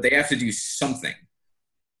 but they have to do something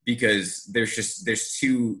because there's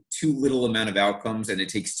too little amount of outcomes and it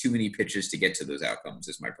takes too many pitches to get to those outcomes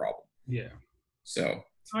is my problem. Yeah. So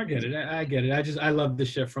I get it. I love the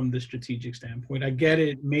shift from the strategic standpoint. I get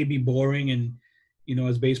it may be boring and,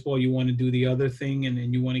 as baseball, you want to do the other thing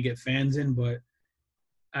and you want to get fans in, but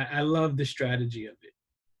I love the strategy of it.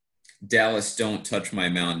 Dallas, don't touch my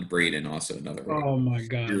mound. Braden, also another one. Oh, my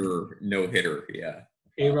God. Your no-hitter, yeah.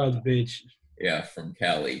 A-Rod's bitch. Yeah, from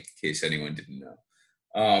Cali, in case anyone didn't know.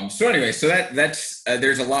 So anyway, that's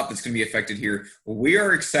there's a lot that's going to be affected here. We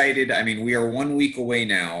are excited. I mean, we are 1 week away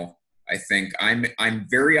now. I think I'm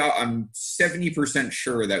 70%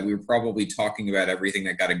 sure that we're probably talking about everything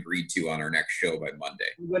that got agreed to on our next show by Monday.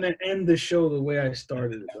 I'm going to end the show the way I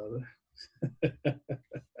started it, brother.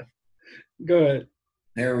 Go ahead.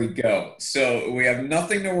 There we go. So we have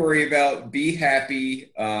nothing to worry about. Be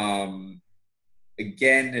happy.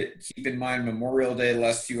 Again, keep in mind Memorial Day,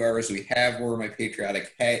 last few hours we have wore my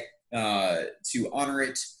patriotic hat to honor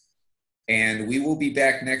it. And we will be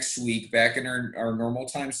back next week, back in our normal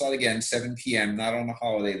time slot again, 7 p.m., not on a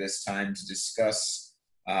holiday this time, to discuss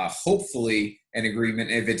hopefully an agreement.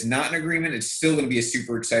 If it's not an agreement, it's still going to be a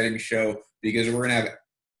super exciting show because we're going to have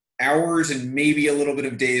hours and maybe a little bit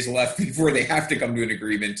of days left before they have to come to an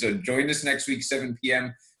agreement. So join us next week, 7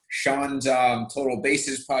 p.m. Sean's Total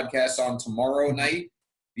Bases podcast on tomorrow night.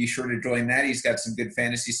 Be sure to join that. He's got some good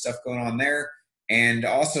fantasy stuff going on there. And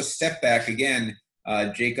also Step Back again.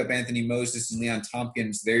 Jacob Anthony Moses and Leon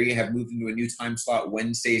Tompkins. There you have moved into a new time slot,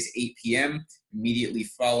 Wednesdays, 8 p.m. Immediately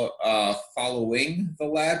following the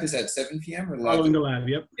lab. Is that 7 p.m. or following the lab?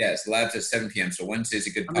 Yep. Yes, lab's at 7 p.m. So Wednesday's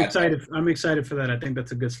a good. I'm excited for that. I think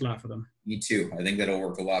that's a good slot for them. Me too. I think that'll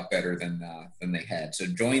work a lot better than they had. So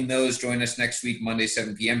join us next week, Monday,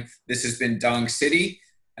 7 p.m. This has been Dong City.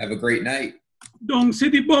 Have a great night. Dong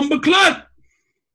City Bomba Clot.